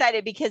I'm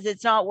excited because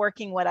it's not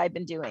working what I've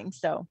been doing.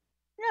 So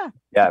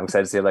yeah, I'm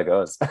excited to see how that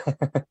goes.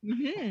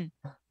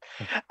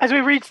 As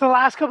we reach the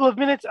last couple of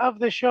minutes of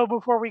the show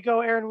before we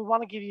go, Aaron, we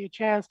want to give you a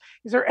chance.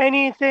 Is there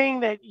anything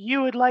that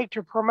you would like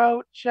to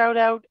promote, shout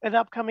out, an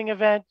upcoming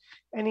event,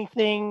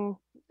 anything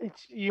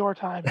it's your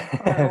time.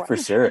 For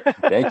sure.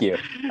 Thank you.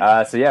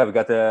 So yeah, we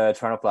got the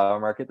Toronto Flower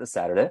Market this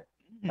Saturday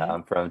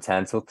from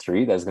 10 till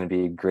 3. That's going to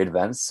be great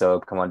events. So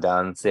come on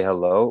down, say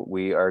hello.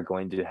 We are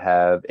going to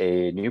have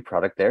a new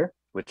product there,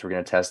 which we're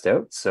going to test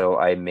out. So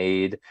I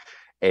made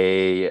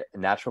a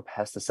natural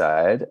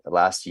pesticide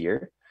last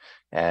year,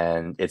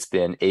 and it's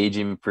been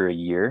aging for a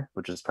year,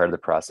 which is part of the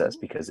process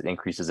because it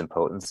increases in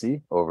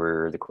potency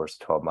over the course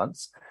of 12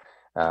 months.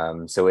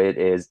 So it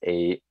is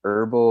a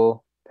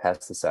herbal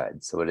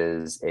pesticide. So it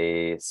is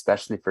a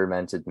specially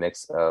fermented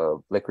mix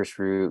of licorice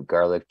root,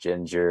 garlic,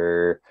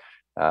 ginger,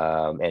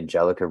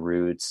 angelica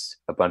roots,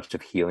 a bunch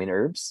of healing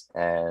herbs,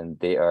 and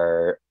they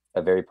are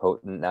a very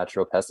potent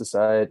natural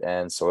pesticide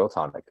and soil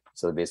tonic.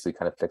 So they basically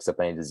kind of fix up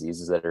any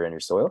diseases that are in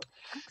your soil.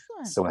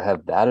 Excellent. So I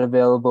have that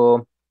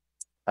available.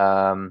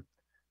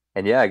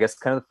 And yeah, I guess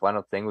kind of the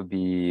final thing would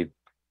be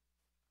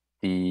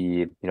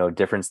the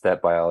difference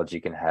that biology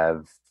can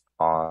have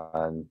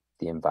on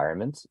the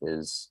environment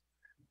is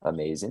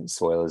amazing.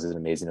 Soil is an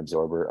amazing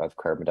absorber of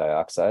carbon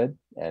dioxide,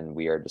 and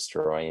we are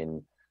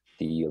destroying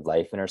the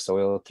life in our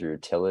soil through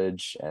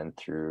tillage and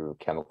through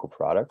chemical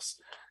products.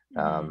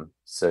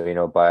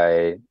 So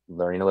by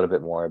learning a little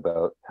bit more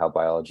about how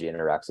biology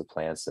interacts with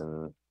plants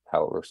and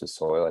how it works with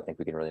soil, I think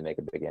we can really make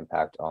a big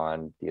impact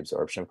on the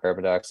absorption of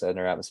carbon dioxide in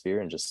our atmosphere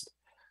and just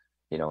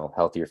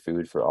healthier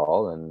food for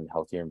all and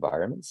healthier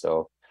environment.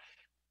 So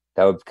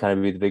that would kind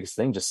of be the biggest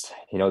thing. Just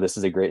this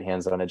is a great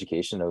hands-on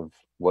education of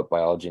what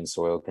biology and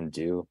soil can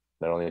do,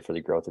 not only for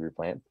the growth of your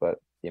plant but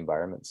the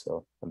environment.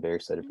 So I'm very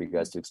excited for you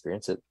guys to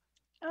experience it.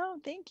 Oh,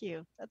 thank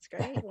you. That's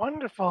great.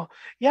 Wonderful.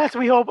 Yes,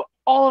 we hope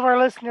all of our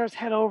listeners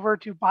head over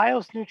to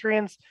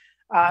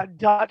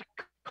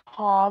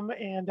biosnutrients.com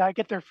and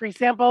get their free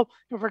sample.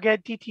 Don't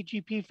forget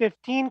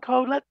DTGP15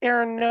 code. Let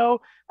Aaron know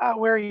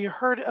where you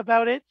heard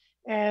about it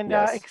and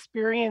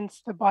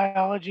experience the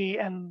biology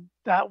and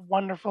that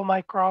wonderful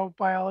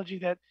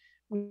microbiology that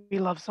we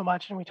love so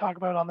much and we talk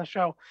about on the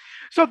show.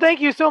 So thank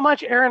you so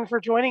much, Aaron,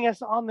 for joining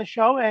us on the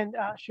show and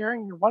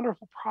sharing your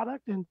wonderful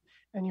product and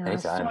your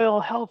Anytime. soil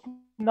health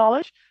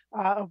knowledge.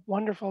 A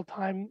wonderful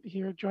time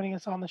here joining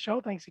us on the show.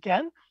 Thanks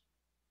again.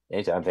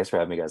 Anytime. Thanks for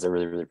having me, guys. I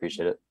really, really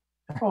appreciate it.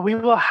 Well, we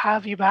will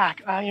have you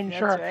back, I am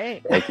sure.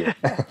 Right. Thank you.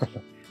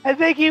 And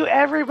thank you,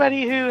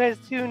 everybody who has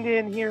tuned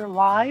in here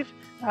live,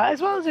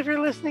 as well as if you're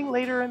listening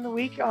later in the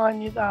week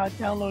on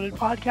downloaded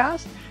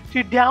podcast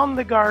to Down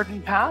the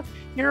Garden Path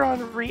here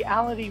on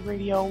Reality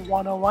Radio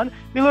 101.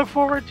 We look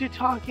forward to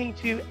talking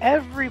to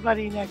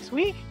everybody next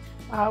week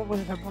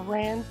with a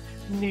brand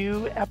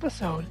new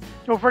episode.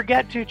 Don't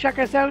forget to check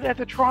us out at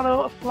the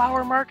Toronto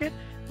Flower Market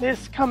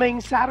this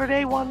coming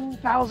Saturday,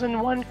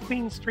 1001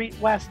 Queen Street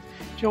West.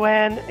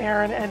 Joanne,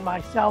 Aaron, and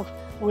myself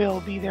will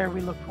be there.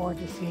 We look forward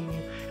to seeing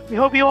you. We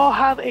hope you all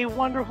have a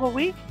wonderful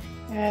week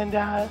and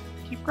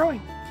keep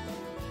growing.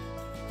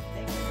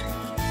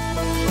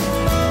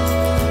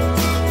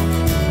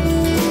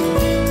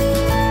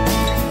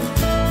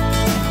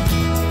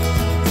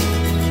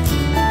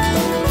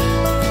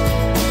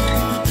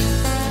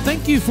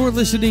 Thank you for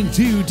listening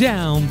to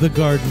Down the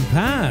Garden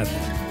Path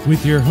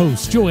with your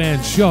hosts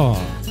Joanne Shaw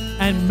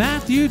and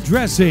Matthew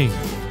Dressing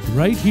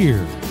right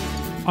here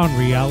on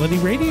Reality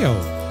Radio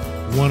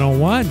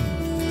 101.